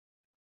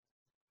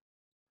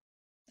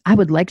 I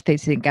would like to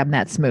think I'm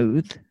that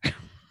smooth.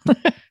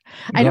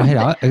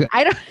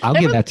 I'll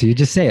give that to you.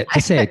 Just say it.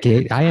 Just say it,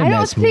 Kate. I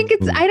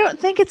don't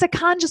think it's a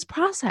conscious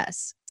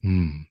process.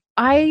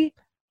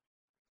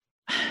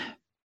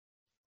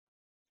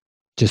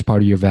 Just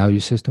part of your value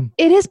system?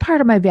 It is part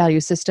of my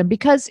value system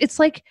because it's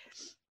like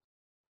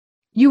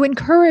you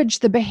encourage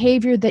the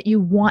behavior that you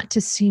want to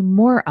see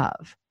more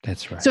of.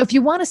 That's right. So if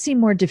you want to see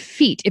more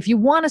defeat, if you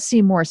want to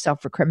see more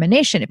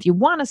self-recrimination, if you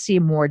want to see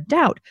more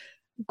doubt,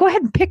 go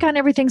ahead and pick on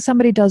everything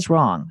somebody does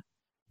wrong.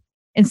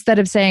 Instead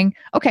of saying,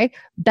 okay,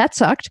 that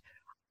sucked.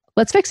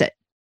 Let's fix it.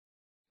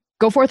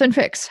 Go forth and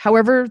fix.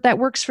 However that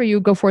works for you,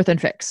 go forth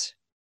and fix.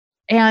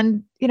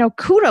 And, you know,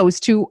 kudos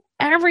to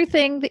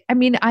everything.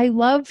 I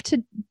love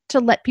to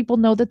let people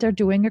know that they're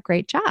doing a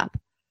great job.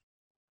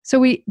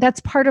 So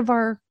that's part of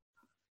I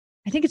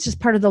think it's just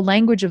part of the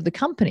language of the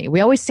company.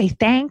 We always say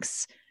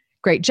thanks,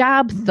 great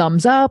job,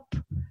 thumbs up,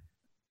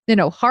 you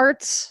know,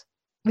 hearts.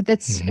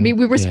 That's, we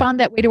respond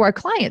that way to our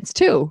clients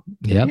too.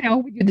 Yeah. You know,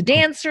 we do the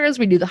dancers,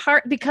 we do the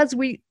heart because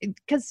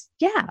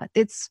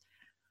it's,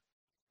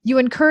 you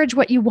encourage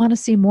what you want to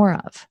see more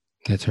of.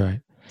 That's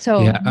right.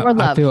 So more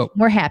love,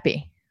 more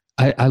happy.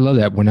 I love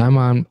that. When I'm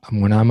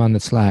on the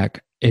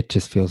Slack, it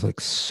just feels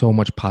like so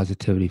much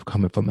positivity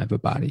coming from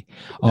everybody.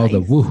 All the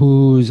Nice.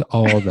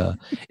 woohoos,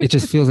 it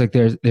just feels like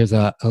there's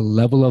a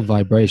level of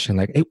vibration.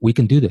 Like, hey, we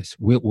can do this.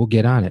 We'll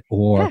get on it.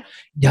 Or,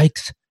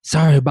 yikes,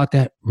 sorry about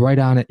that. Right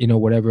on it.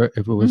 Whatever.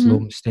 If it was a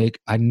little mistake,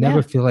 I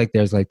never feel like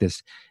there's like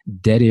this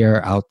dead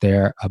air out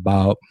there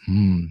about,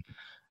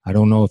 I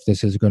don't know if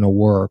this is going to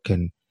work.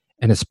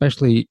 And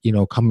especially,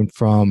 coming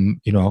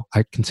from,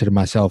 I consider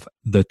myself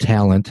the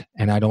talent,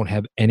 and I don't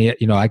have any,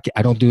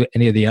 I don't do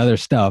any of the other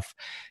stuff.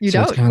 You so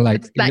don't. It's kind of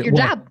like, it's not your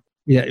job.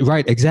 Yeah,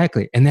 right.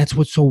 Exactly. And that's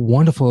what's so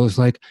wonderful is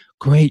like,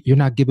 great, you're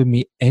not giving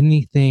me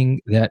anything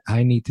that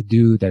I need to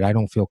do that I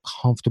don't feel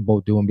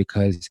comfortable doing,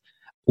 because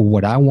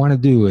what I want to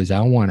do is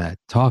I want to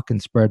talk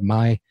and spread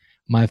my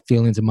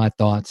feelings and my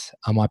thoughts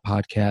on my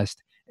podcast,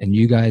 and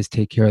you guys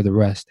take care of the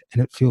rest.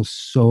 And it feels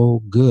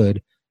so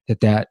good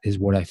that is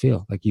what I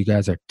feel like. You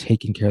guys are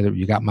taking care of it.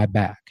 You got my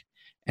back,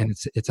 and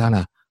it's on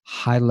a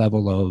high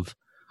level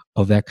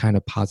of that kind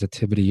of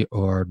positivity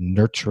or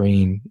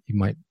nurturing. You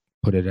might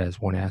put it as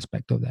one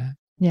aspect of that.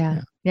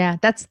 Yeah.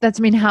 That's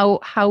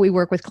how we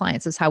work with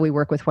clients is how we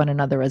work with one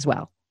another as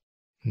well.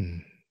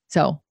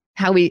 So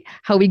how we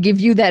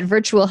give you that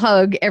virtual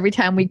hug every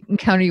time we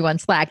encounter you on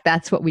Slack,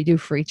 that's what we do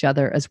for each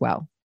other as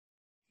well.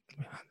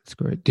 That's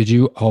great. Did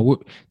you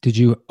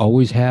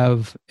always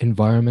have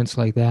environments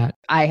like that?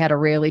 I had a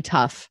really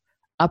tough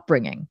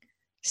upbringing.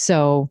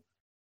 So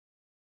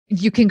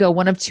you can go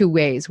one of two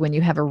ways when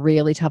you have a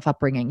really tough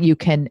upbringing. You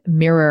can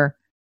mirror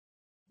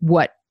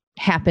what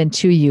happened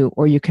to you,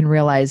 or you can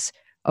realize,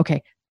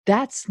 okay,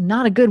 that's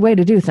not a good way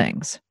to do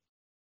things.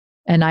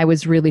 And I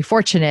was really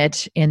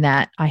fortunate in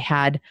that I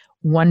had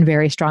one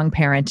very strong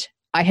parent.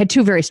 I had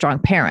two very strong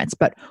parents,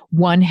 but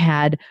one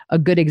had a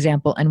good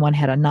example and one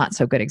had a not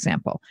so good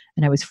example.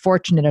 And I was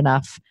fortunate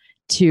enough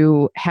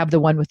to have the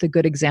one with the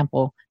good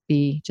example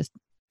be just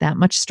that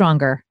much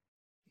stronger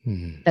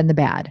than the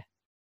bad.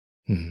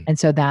 And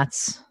so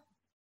that's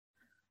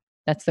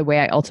the way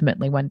I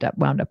ultimately wound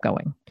up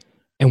going.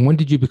 And when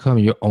did you become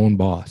your own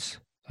boss?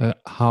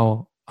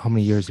 How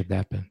many years have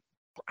that been?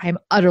 I'm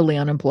utterly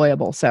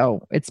unemployable.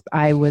 So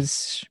I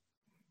was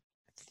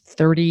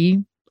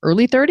 30,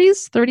 early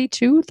 30s,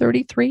 32,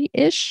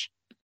 33-ish,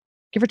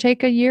 give or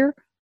take a year.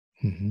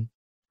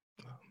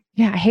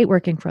 Yeah, I hate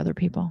working for other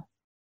people.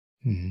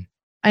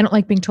 I don't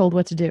like being told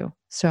what to do.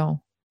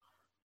 So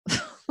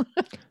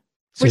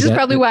which is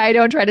probably why I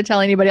don't try to tell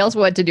anybody else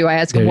what to do. I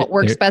ask them what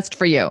works best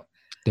for you.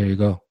 There you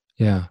go.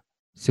 Yeah.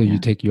 So you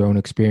take your own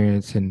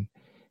experience and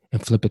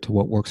flip it to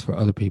what works for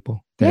other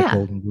people. That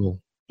golden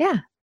rule. Yeah.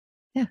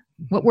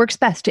 What works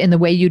best in the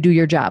way you do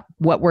your job?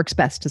 What works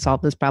best to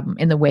solve this problem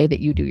in the way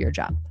that you do your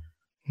job?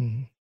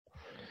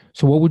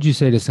 So what would you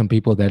say to some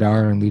people that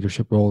are in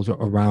leadership roles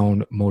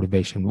around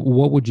motivation?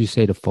 What would you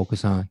say to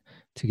focus on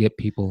to get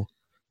people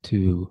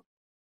to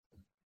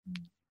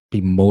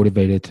be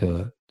motivated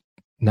to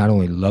not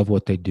only love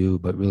what they do,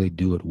 but really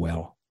do it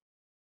well?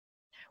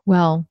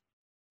 Well,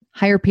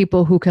 hire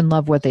people who can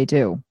love what they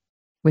do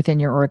within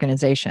your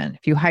organization.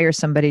 If you hire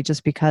somebody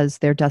just because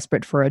they're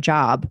desperate for a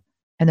job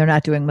and they're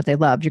not doing what they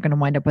love, you're going to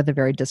wind up with a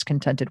very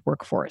discontented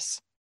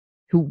workforce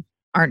who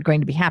aren't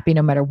going to be happy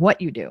no matter what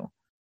you do.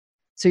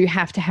 So you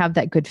have to have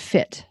that good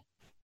fit.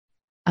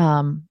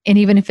 And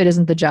even if it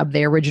isn't the job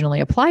they originally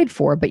applied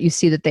for, but you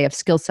see that they have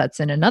skill sets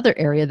in another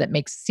area that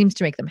seems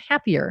to make them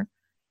happier,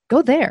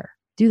 go there,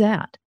 do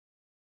that.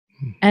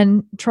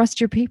 And trust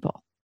your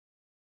people.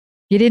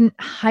 You didn't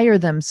hire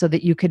them so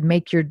that you could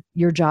make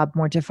your job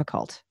more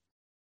difficult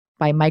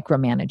by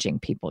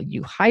micromanaging people.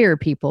 You hire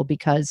people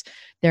because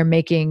they're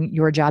making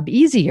your job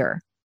easier.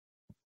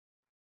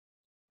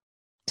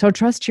 So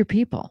trust your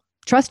people.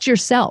 Trust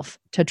yourself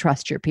to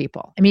trust your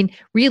people. I mean,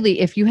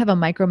 really, if you have a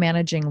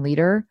micromanaging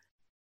leader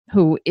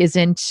who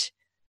isn't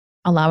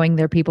allowing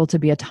their people to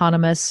be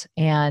autonomous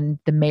and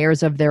the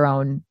mayors of their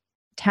own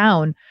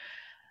town,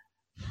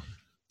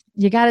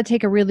 you got to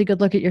take a really good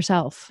look at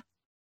yourself.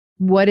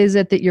 What is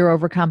it that you're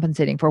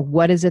overcompensating for?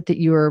 What is it that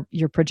you're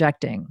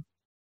projecting?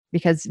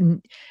 Because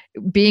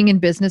being in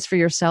business for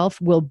yourself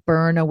will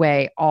burn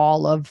away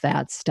all of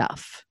that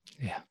stuff.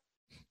 Yeah.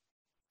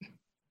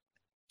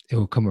 It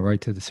will come right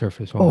to the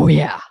surface. Oh,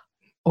 yeah.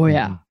 Oh,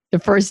 yeah. The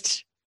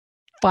first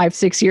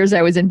 5-6 years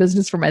I was in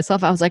business for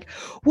myself, I was like,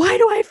 why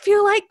do I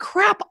feel like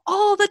crap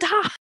all the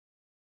time?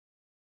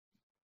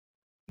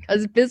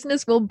 Because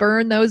business will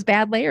burn those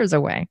bad layers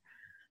away.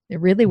 It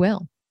really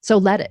will. So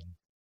let it.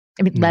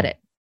 Let it.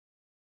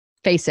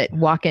 Face it.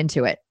 Walk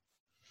into it.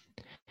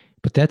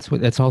 But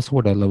that's also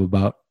what I love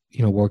about,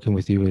 working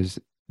with you is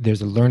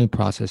there's a learning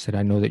process that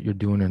I know that you're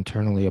doing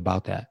internally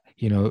about that.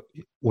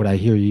 What I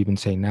hear you even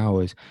say now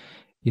is,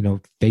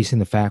 facing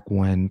the fact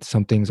when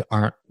some things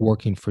aren't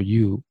working for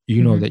you,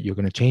 know that you're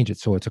going to change it.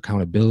 So it's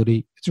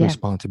accountability, it's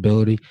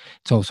responsibility.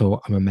 It's also,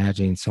 I'm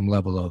imagining, some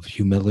level of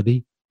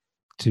humility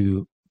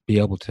to be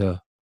able to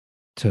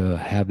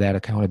have that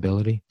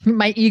accountability.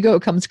 My ego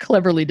comes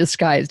cleverly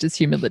disguised as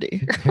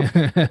humility.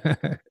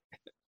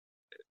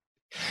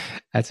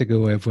 That's a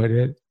good way of putting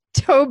it.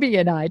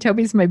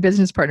 Toby's my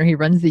business partner. He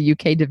runs the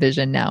UK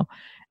division now.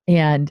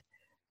 And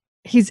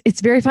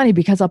it's very funny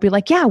because I'll be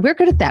like, yeah, we're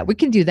good at that. We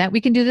can do that. We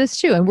can do this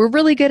too. And we're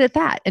really good at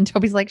that. And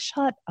Toby's like,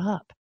 shut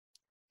up.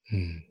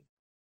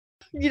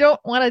 You don't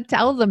want to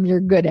tell them you're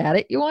good at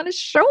it. You want to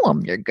show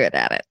them you're good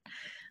at it.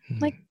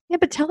 Like, yeah,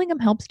 but telling them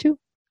helps too.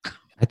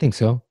 I think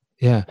so.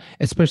 Yeah.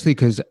 Especially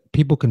because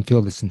people can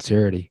feel the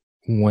sincerity.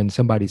 When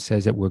somebody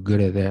says that we're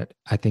good at that,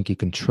 I think you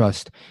can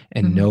trust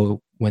and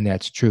know when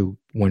that's true,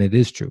 when it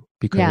is true,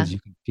 because you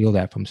can feel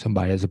that from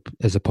somebody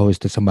as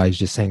opposed to somebody's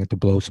just saying it to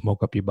blow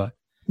smoke up your butt.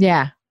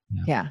 Yeah.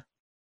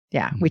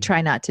 We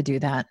try not to do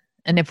that.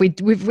 And if there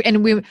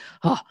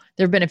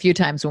have been a few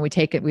times when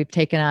we've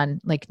taken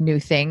on like new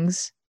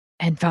things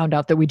and found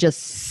out that we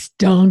just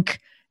stunk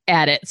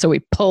at it. So we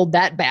pulled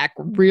that back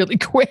really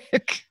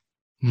quick.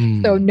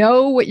 So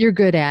know what you're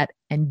good at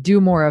and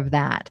do more of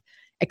that.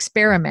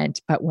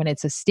 Experiment, but when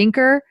it's a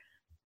stinker,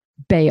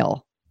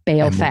 bail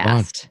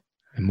fast.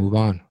 And move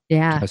on.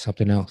 Yeah. Try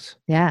something else.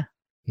 Yeah.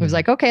 It was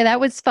like, okay,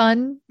 that was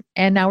fun.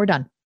 And now we're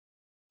done.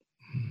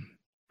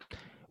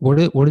 What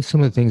are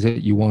some of the things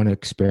that you want to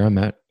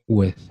experiment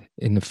with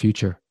in the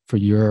future for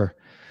your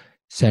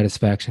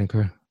satisfaction,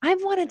 Corinne?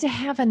 I've wanted to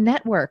have a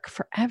network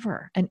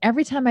forever. And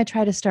every time I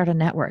try to start a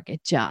network,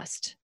 it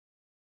just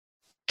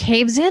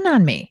caves in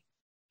on me.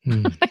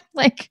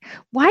 Like,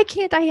 why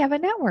can't I have a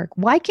network?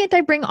 Why can't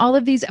I bring all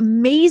of these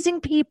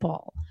amazing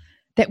people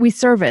that we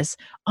service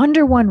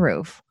under one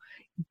roof,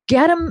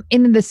 get them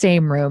in the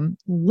same room,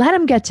 let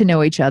them get to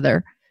know each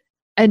other?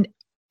 And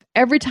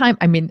every time,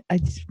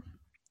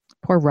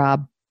 poor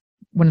Rob,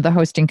 one of the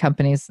hosting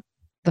company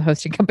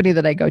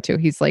that I go to,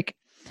 he's like,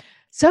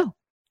 so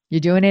you're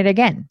doing it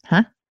again,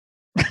 huh?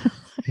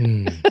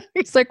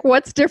 He's like,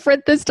 what's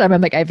different this time?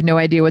 I'm like, I have no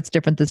idea what's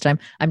different this time.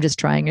 I'm just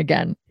trying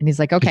again. And he's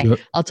like, okay,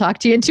 I'll talk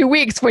to you in 2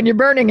 weeks when you're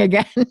burning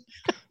again.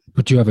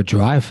 But you have a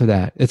drive for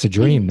that. It's a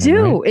dream.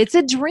 Right? It's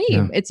a dream.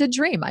 Yeah. It's a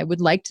dream. I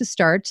would like to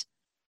start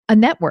a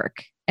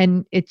network.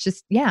 And it's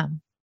just, that's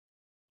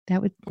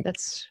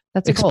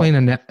a goal.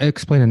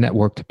 Explain a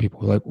network to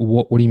people. Like,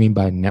 what do you mean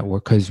by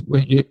network? Because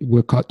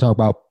we're talking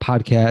about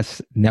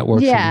podcast network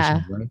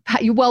solutions,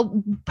 right?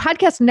 Well,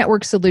 podcast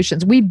network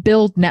solutions, we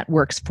build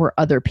networks for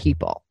other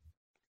people.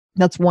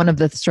 That's one of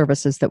the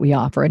services that we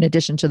offer in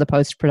addition to the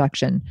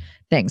post-production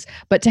things.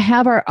 But to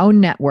have our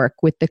own network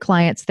with the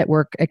clients that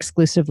work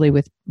exclusively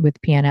with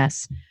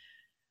PNS,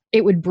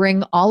 it would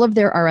bring all of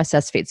their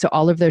RSS feeds, so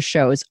all of their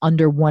shows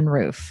under one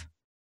roof.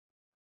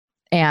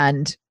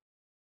 And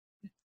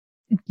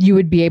you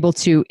would be able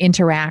to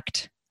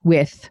interact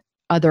with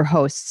other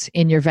hosts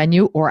in your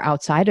venue or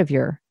outside of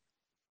your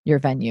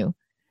venue.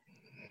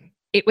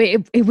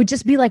 It would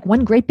just be like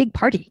one great big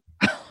party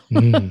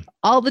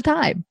all the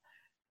time.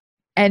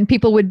 And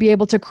people would be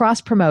able to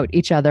cross-promote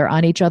each other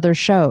on each other's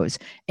shows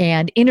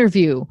and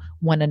interview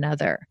one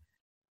another.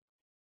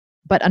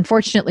 But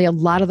unfortunately, a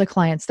lot of the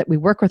clients that we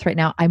work with right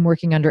now, I'm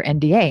working under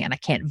NDA and I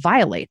can't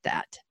violate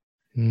that.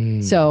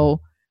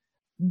 So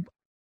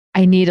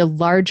I need a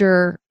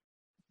larger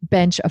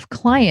bench of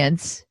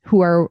clients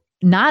who are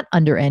not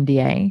under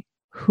NDA,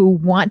 who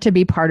want to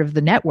be part of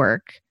the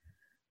network.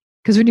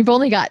 Because when you've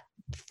only got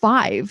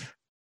 5,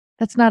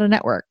 that's not a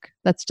network.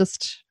 That's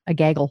just a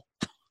gaggle.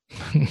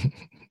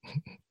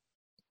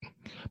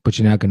 But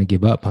you're not going to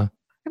give up, huh?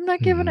 I'm not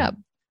giving up.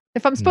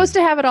 If I'm supposed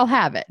to have it, I'll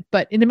have it.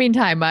 But in the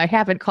meantime, I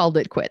haven't called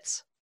it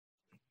quits.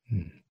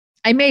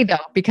 I may though,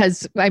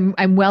 because I'm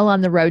well on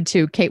the road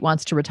to Kate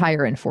wants to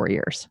retire in 4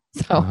 years.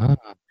 So,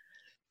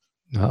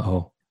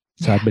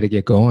 So I better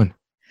get going.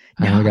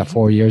 I only got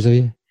 4 years of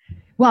you.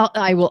 Well,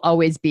 I will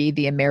always be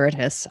the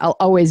emeritus. I'll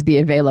always be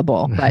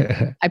available, but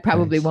I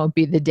probably won't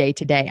be the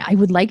day-to-day. I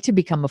would like to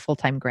become a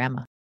full-time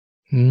grandma.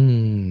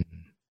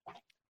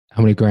 How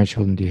many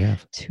grandchildren do you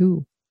have?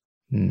 2.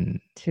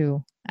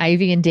 2.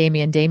 Ivy and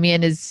Damien.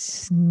 Damien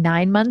is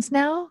 9 months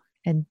now,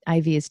 and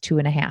Ivy is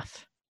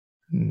 2.5.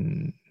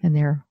 And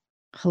they're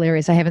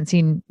hilarious. I haven't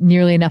seen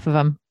nearly enough of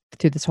them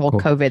through this whole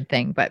COVID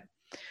thing, but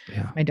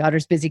my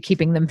daughter's busy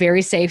keeping them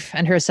very safe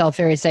and herself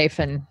very safe.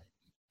 And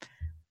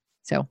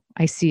so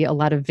I see a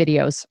lot of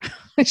videos.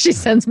 She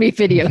sends me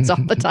videos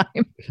all the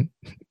time.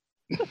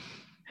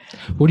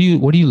 What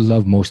do you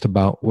love most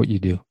about what you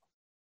do?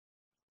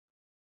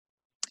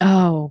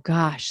 Oh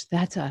gosh,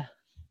 I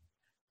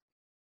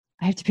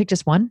have to pick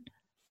just one?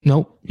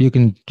 No, you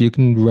can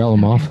rail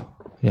them off.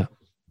 Yeah.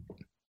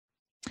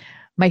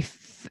 My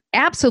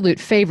absolute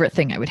favorite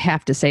thing I would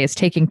have to say is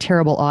taking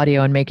terrible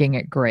audio and making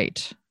it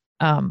great.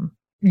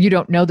 You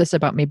don't know this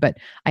about me, but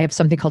I have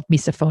something called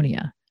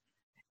misophonia.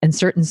 And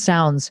certain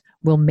sounds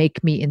will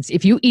make me,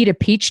 if you eat a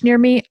peach near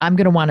me, I'm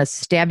going to want to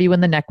stab you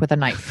in the neck with a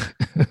knife.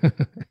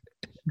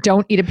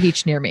 Don't eat a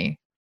peach near me.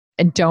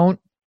 And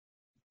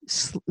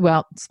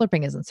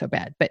slurping isn't so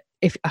bad, but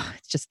it's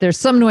just, there's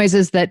some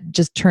noises that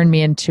just turn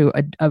me into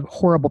a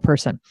horrible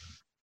person.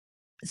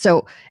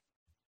 So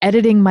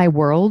editing my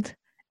world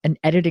and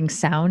editing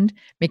sound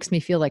makes me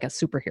feel like a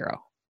superhero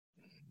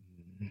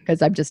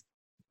because I'm just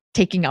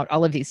taking out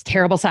all of these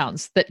terrible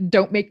sounds that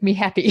don't make me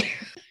happy.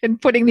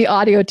 and putting the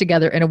audio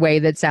together in a way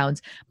that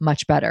sounds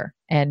much better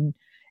and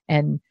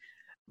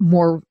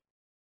more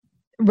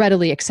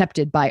readily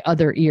accepted by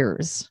other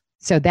ears.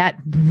 So that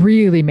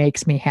really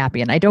makes me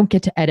happy. And I don't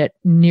get to edit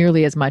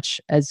nearly as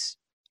much as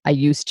I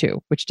used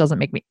to, which doesn't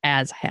make me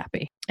as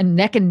happy. And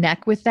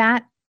neck with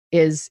that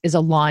is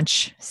a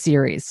launch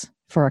series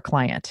for a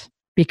client,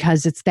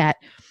 because it's that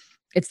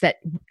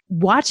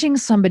watching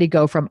somebody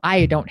go from,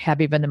 I don't have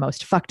even the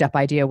most fucked up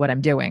idea what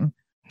I'm doing,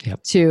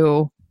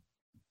 to,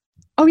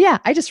 oh yeah,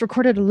 I just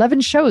recorded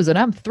 11 shows and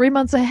I'm 3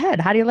 months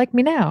ahead. How do you like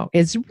me now?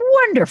 Is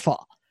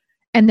wonderful.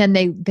 And then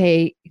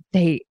they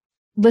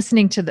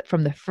listening to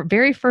from the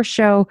very first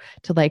show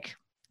to like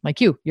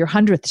your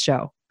 100th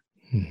show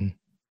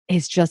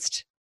is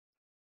just,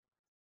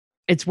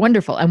 it's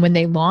wonderful. And when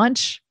they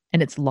launch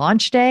and it's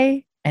launch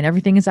day and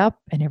everything is up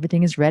and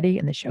everything is ready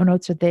and the show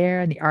notes are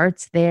there and the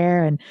art's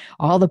there and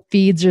all the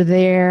feeds are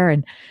there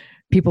and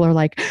people are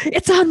like,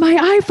 it's on my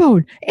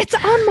iPhone. It's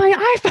on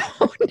my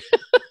iPhone.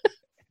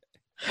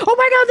 Oh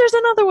my God, there's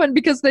another one,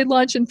 because they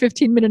launch in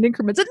 15-minute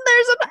increments and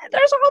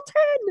there's all 10.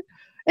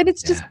 And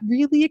it's just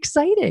really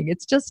exciting.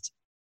 It's just,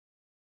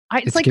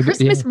 it's like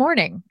Christmas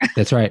morning.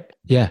 That's right.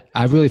 Yeah.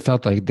 I really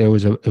felt like it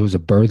was a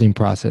birthing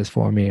process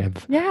for me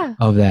of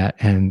that.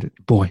 And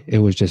boy, it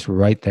was just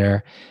right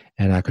there.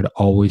 And I could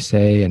always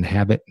say and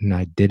have it, and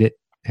I did it.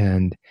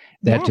 And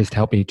that just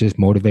helped me just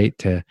motivate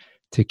to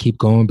keep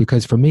going.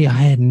 Because for me, I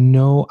had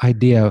no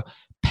idea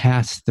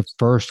past the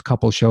first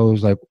couple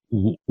shows, like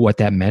what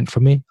that meant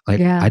for me.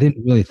 Like I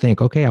didn't really think,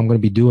 okay, I'm going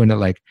to be doing it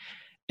like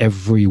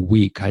every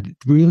week. I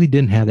really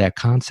didn't have that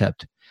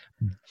concept.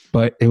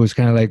 But it was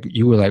kind of like,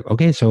 you were like,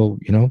 okay, so,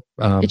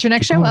 it's your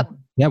next show up.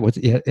 Yeah.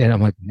 And I'm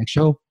like, next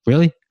show?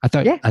 Really? I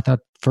thought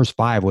first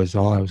 5 was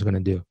all I was going to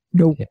do.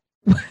 No,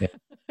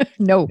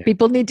 no,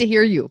 people need to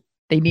hear you.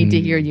 They need to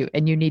hear you,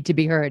 and you need to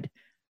be heard.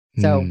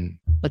 So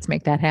let's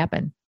make that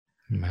happen.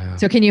 Wow.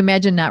 So can you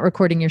imagine not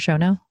recording your show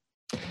now?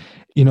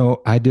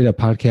 I did a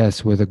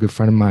podcast with a good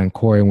friend of mine,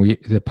 Corey, and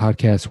the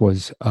podcast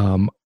was,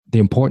 the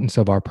importance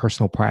of our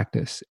personal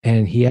practice.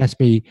 And he asked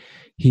me,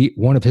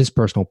 one of his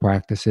personal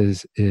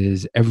practices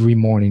is every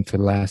morning for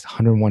the last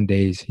 101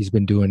 days, he's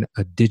been doing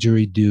a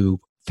didgeridoo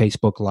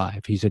Facebook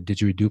Live. He's a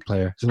didgeridoo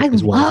player. I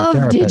love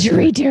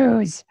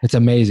didgeridoos. It's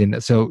amazing.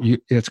 So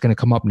it's going to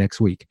come up next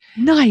week.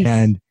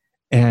 Nice.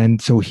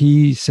 And so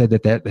he said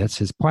that's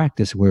his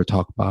practice. We were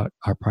talking about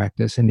our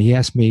practice. And he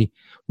asked me,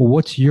 well,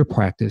 what's your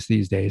practice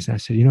these days? And I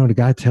said, the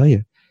guy tell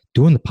you,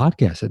 doing the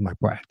podcast is my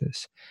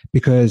practice,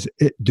 because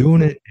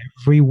doing it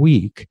every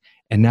week.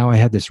 And now I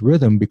have this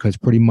rhythm, because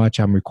pretty much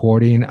I'm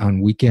recording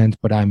on weekends,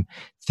 but I'm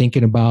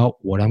thinking about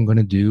what I'm going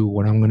to do,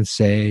 what I'm going to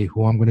say,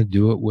 who I'm going to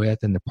do it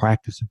with, and the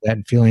practice of that,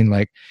 and feeling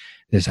like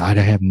I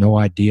have no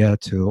idea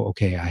to,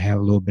 okay, I have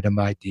a little bit of an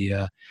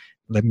idea.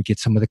 Let me get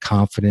some of the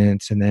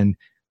confidence and then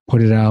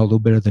put it out, a little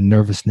bit of the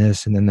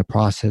nervousness, and then the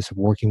process of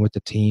working with the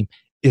team.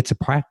 It's a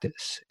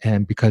practice.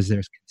 And because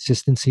there's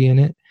consistency in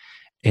it,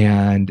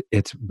 and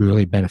it's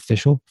really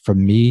beneficial for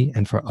me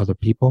and for other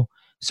people.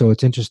 So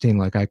it's interesting.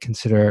 Like, I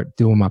consider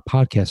doing my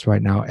podcast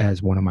right now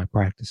as one of my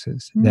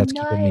practices. That's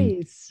keeping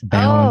me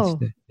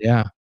balanced. Oh,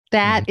 yeah.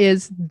 That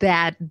is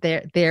that.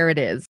 There it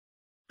is.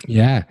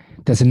 Yeah.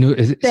 That's a new,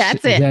 is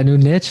that a new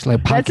niche?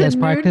 Like podcast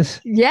practice?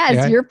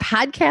 Yes. Your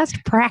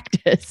podcast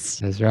practice.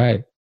 That's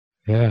right.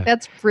 Yeah.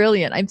 That's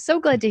brilliant. I'm so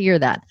glad to hear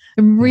that.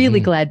 I'm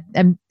really glad.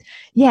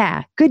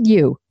 Good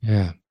you.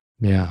 Yeah.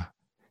 Yeah.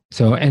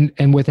 So,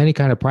 and with any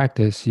kind of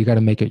practice, you got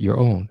to make it your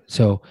own.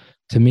 So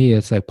to me,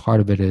 it's like part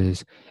of it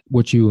is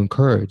what you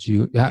encourage.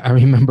 I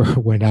remember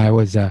when I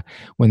was,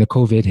 when the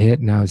COVID hit,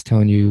 and I was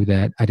telling you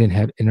that I didn't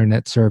have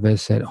internet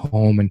service at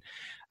home, and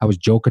I was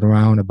joking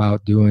around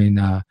about doing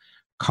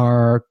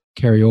car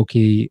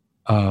karaoke.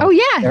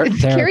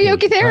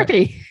 Karaoke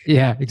therapy.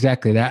 Yeah,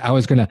 exactly. That I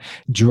was going to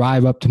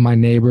drive up to my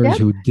neighbors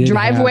who did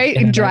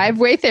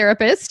driveway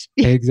therapist.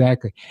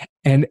 Exactly.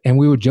 And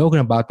we were joking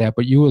about that,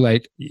 but you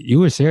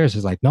were serious.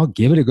 It's like, no,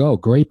 give it a go.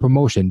 Great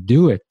promotion.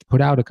 Do it.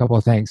 Put out a couple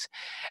of things.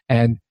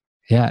 And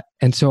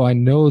and so I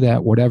know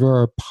that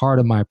whatever part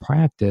of my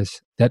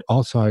practice, that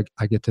also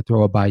I get to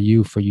throw it by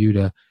you for you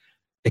to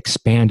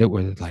expand it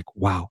with, like,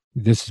 wow,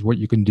 this is what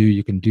you can do.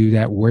 You can do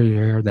that. We're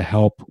here to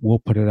help. We'll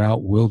put it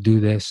out. We'll do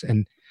this.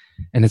 And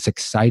it's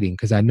exciting,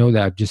 because I know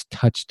that I've just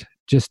touched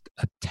just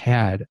a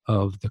tad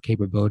of the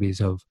capabilities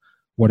of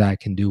what I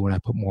can do when I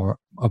put more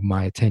of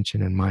my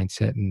attention and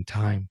mindset and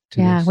time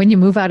to this. When you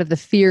move out of the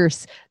fear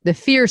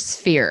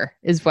sphere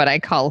is what I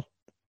call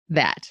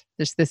that.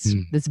 There's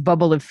this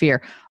bubble of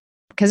fear,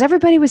 because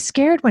everybody was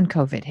scared when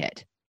COVID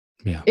hit.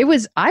 Yeah.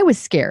 I was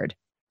scared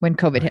when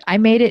COVID hit. I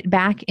made it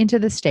back into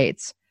the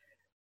States,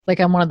 like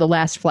on one of the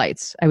last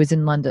flights. I was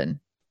in London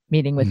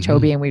meeting with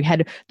Toby, and we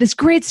had this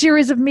great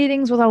series of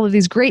meetings with all of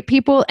these great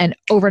people, and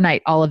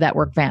overnight all of that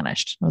work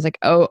vanished. I was like,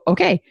 oh,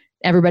 okay.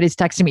 Everybody's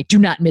texting me, do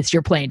not miss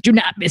your plane. Do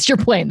not miss your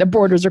plane. The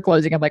borders are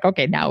closing. I'm like,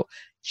 okay, now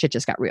shit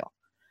just got real.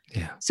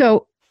 Yeah.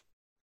 So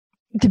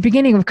the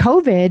beginning of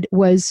COVID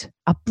was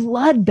a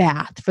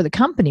bloodbath for the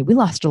company. We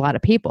lost a lot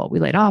of people. We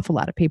laid off a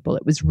lot of people.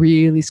 It was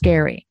really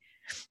scary.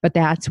 But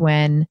that's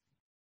when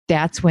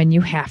that's when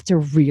you have to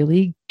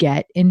really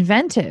get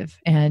inventive.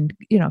 And,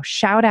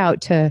 shout out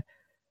to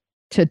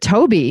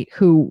Toby,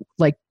 who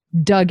like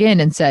dug in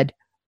and said,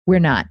 we're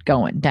not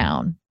going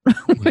down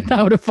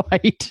without a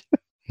fight.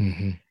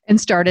 Mm-hmm.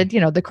 And started,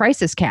 the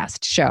Crisis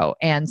Cast show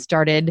and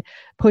started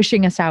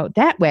pushing us out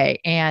that way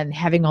and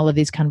having all of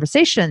these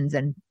conversations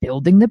and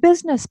building the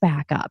business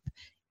back up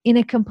in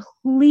a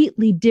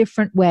completely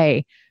different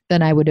way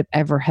than I would have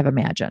ever have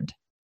imagined.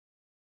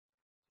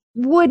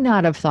 Would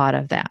not have thought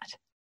of that.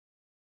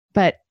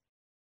 But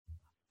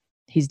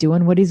he's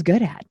doing what he's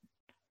good at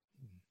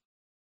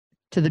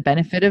to the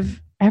benefit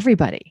of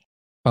everybody.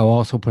 I'll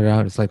also put it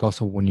out, it's like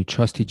also when you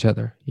trust each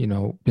other,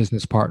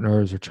 business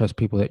partners or trust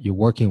people that you're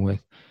working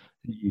with,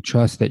 you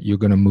trust that you're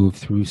going to move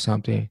through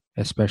something,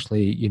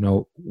 especially,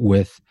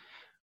 with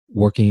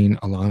working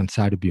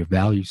alongside of your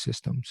value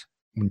systems.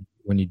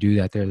 When you do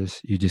that,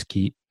 you just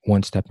keep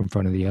one step in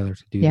front of the other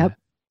to do that.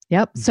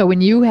 Yep. So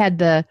when you had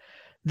the,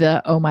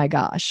 oh my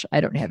gosh,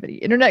 I don't have any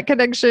internet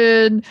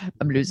connection,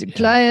 I'm losing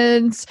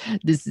clients,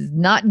 this is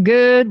not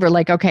good. We're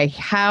like, okay,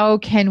 how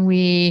can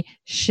we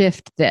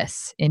shift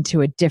this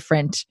into a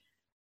different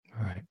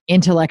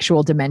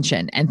intellectual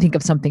dimension and think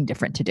of something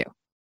different to do?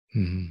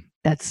 Mm-hmm.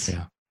 That's,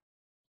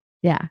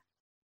 yeah.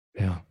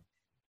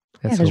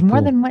 There's so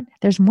more than one.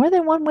 There's more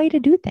than one way to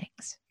do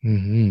things.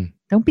 Mm-hmm.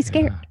 Don't be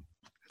scared. Yeah.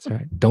 That's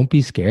right. Don't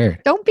be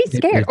scared. Don't be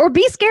scared, or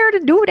be scared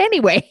and do it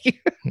anyway.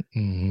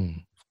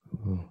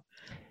 Mm-hmm.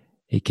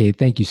 Hey, Kate,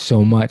 thank you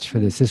so much for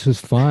this. This was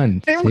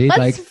fun. It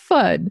was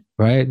fun.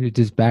 Right?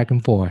 Just back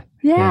and forth.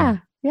 Yeah.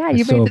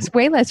 You made this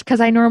way less because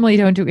I normally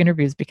don't do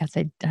interviews because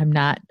I'm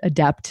not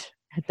adept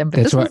at them.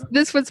 But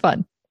this was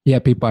fun. Yeah,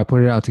 people, I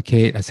put it out to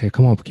Kate. I said,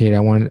 come on, Kate, I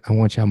want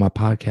you on my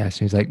podcast.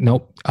 And he's like,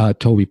 nope,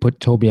 Toby, put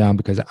Toby on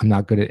because I'm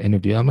not good at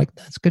interview. I'm like,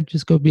 that's good.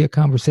 Just go be a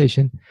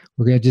conversation.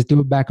 We're going to just do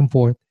it back and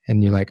forth.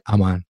 And you're like,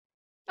 I'm on.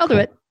 I'll do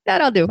it.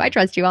 That I'll do. I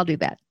trust you. I'll do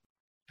that.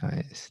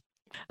 Nice.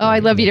 Oh, I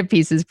love you to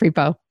pieces,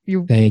 Prepo.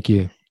 Thank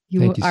you.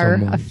 You are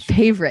so a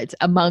favorite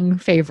among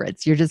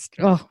favorites. You're just,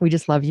 we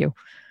just love you.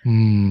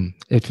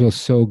 It feels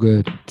so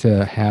good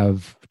to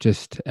have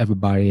just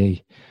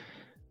everybody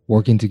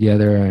working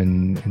together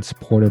and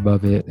supportive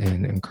of it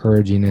and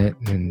encouraging it.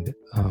 And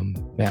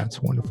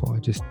it's wonderful.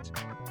 I'm just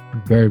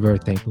very, very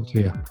thankful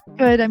to you.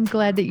 Good. I'm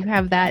glad that you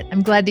have that.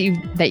 I'm glad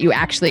that you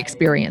actually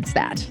experienced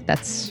that.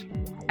 That's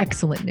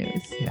excellent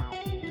news. Yeah.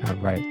 All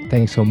right.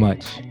 Thanks so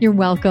much. You're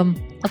welcome.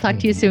 I'll talk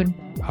to you soon.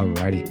 All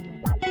righty.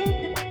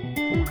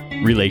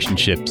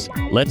 Relationships.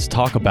 Let's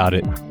Talk About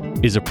It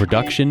is a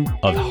production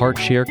of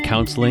HeartShare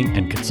Counseling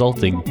and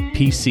Consulting,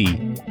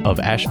 PC, of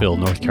Asheville,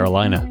 North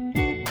Carolina.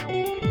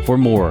 For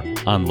more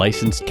on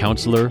licensed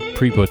counselor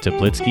Prepo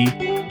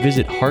Teplitsky,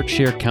 visit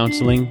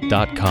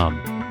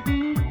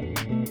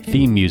heartsharecounseling.com.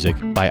 Theme music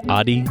by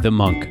Adi the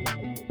Monk.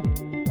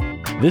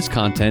 This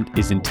content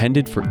is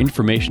intended for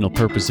informational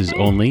purposes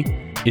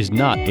only, is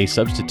not a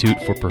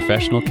substitute for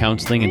professional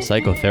counseling and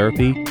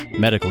psychotherapy,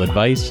 medical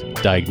advice,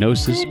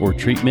 diagnosis, or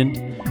treatment,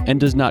 and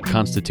does not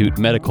constitute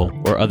medical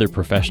or other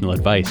professional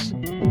advice.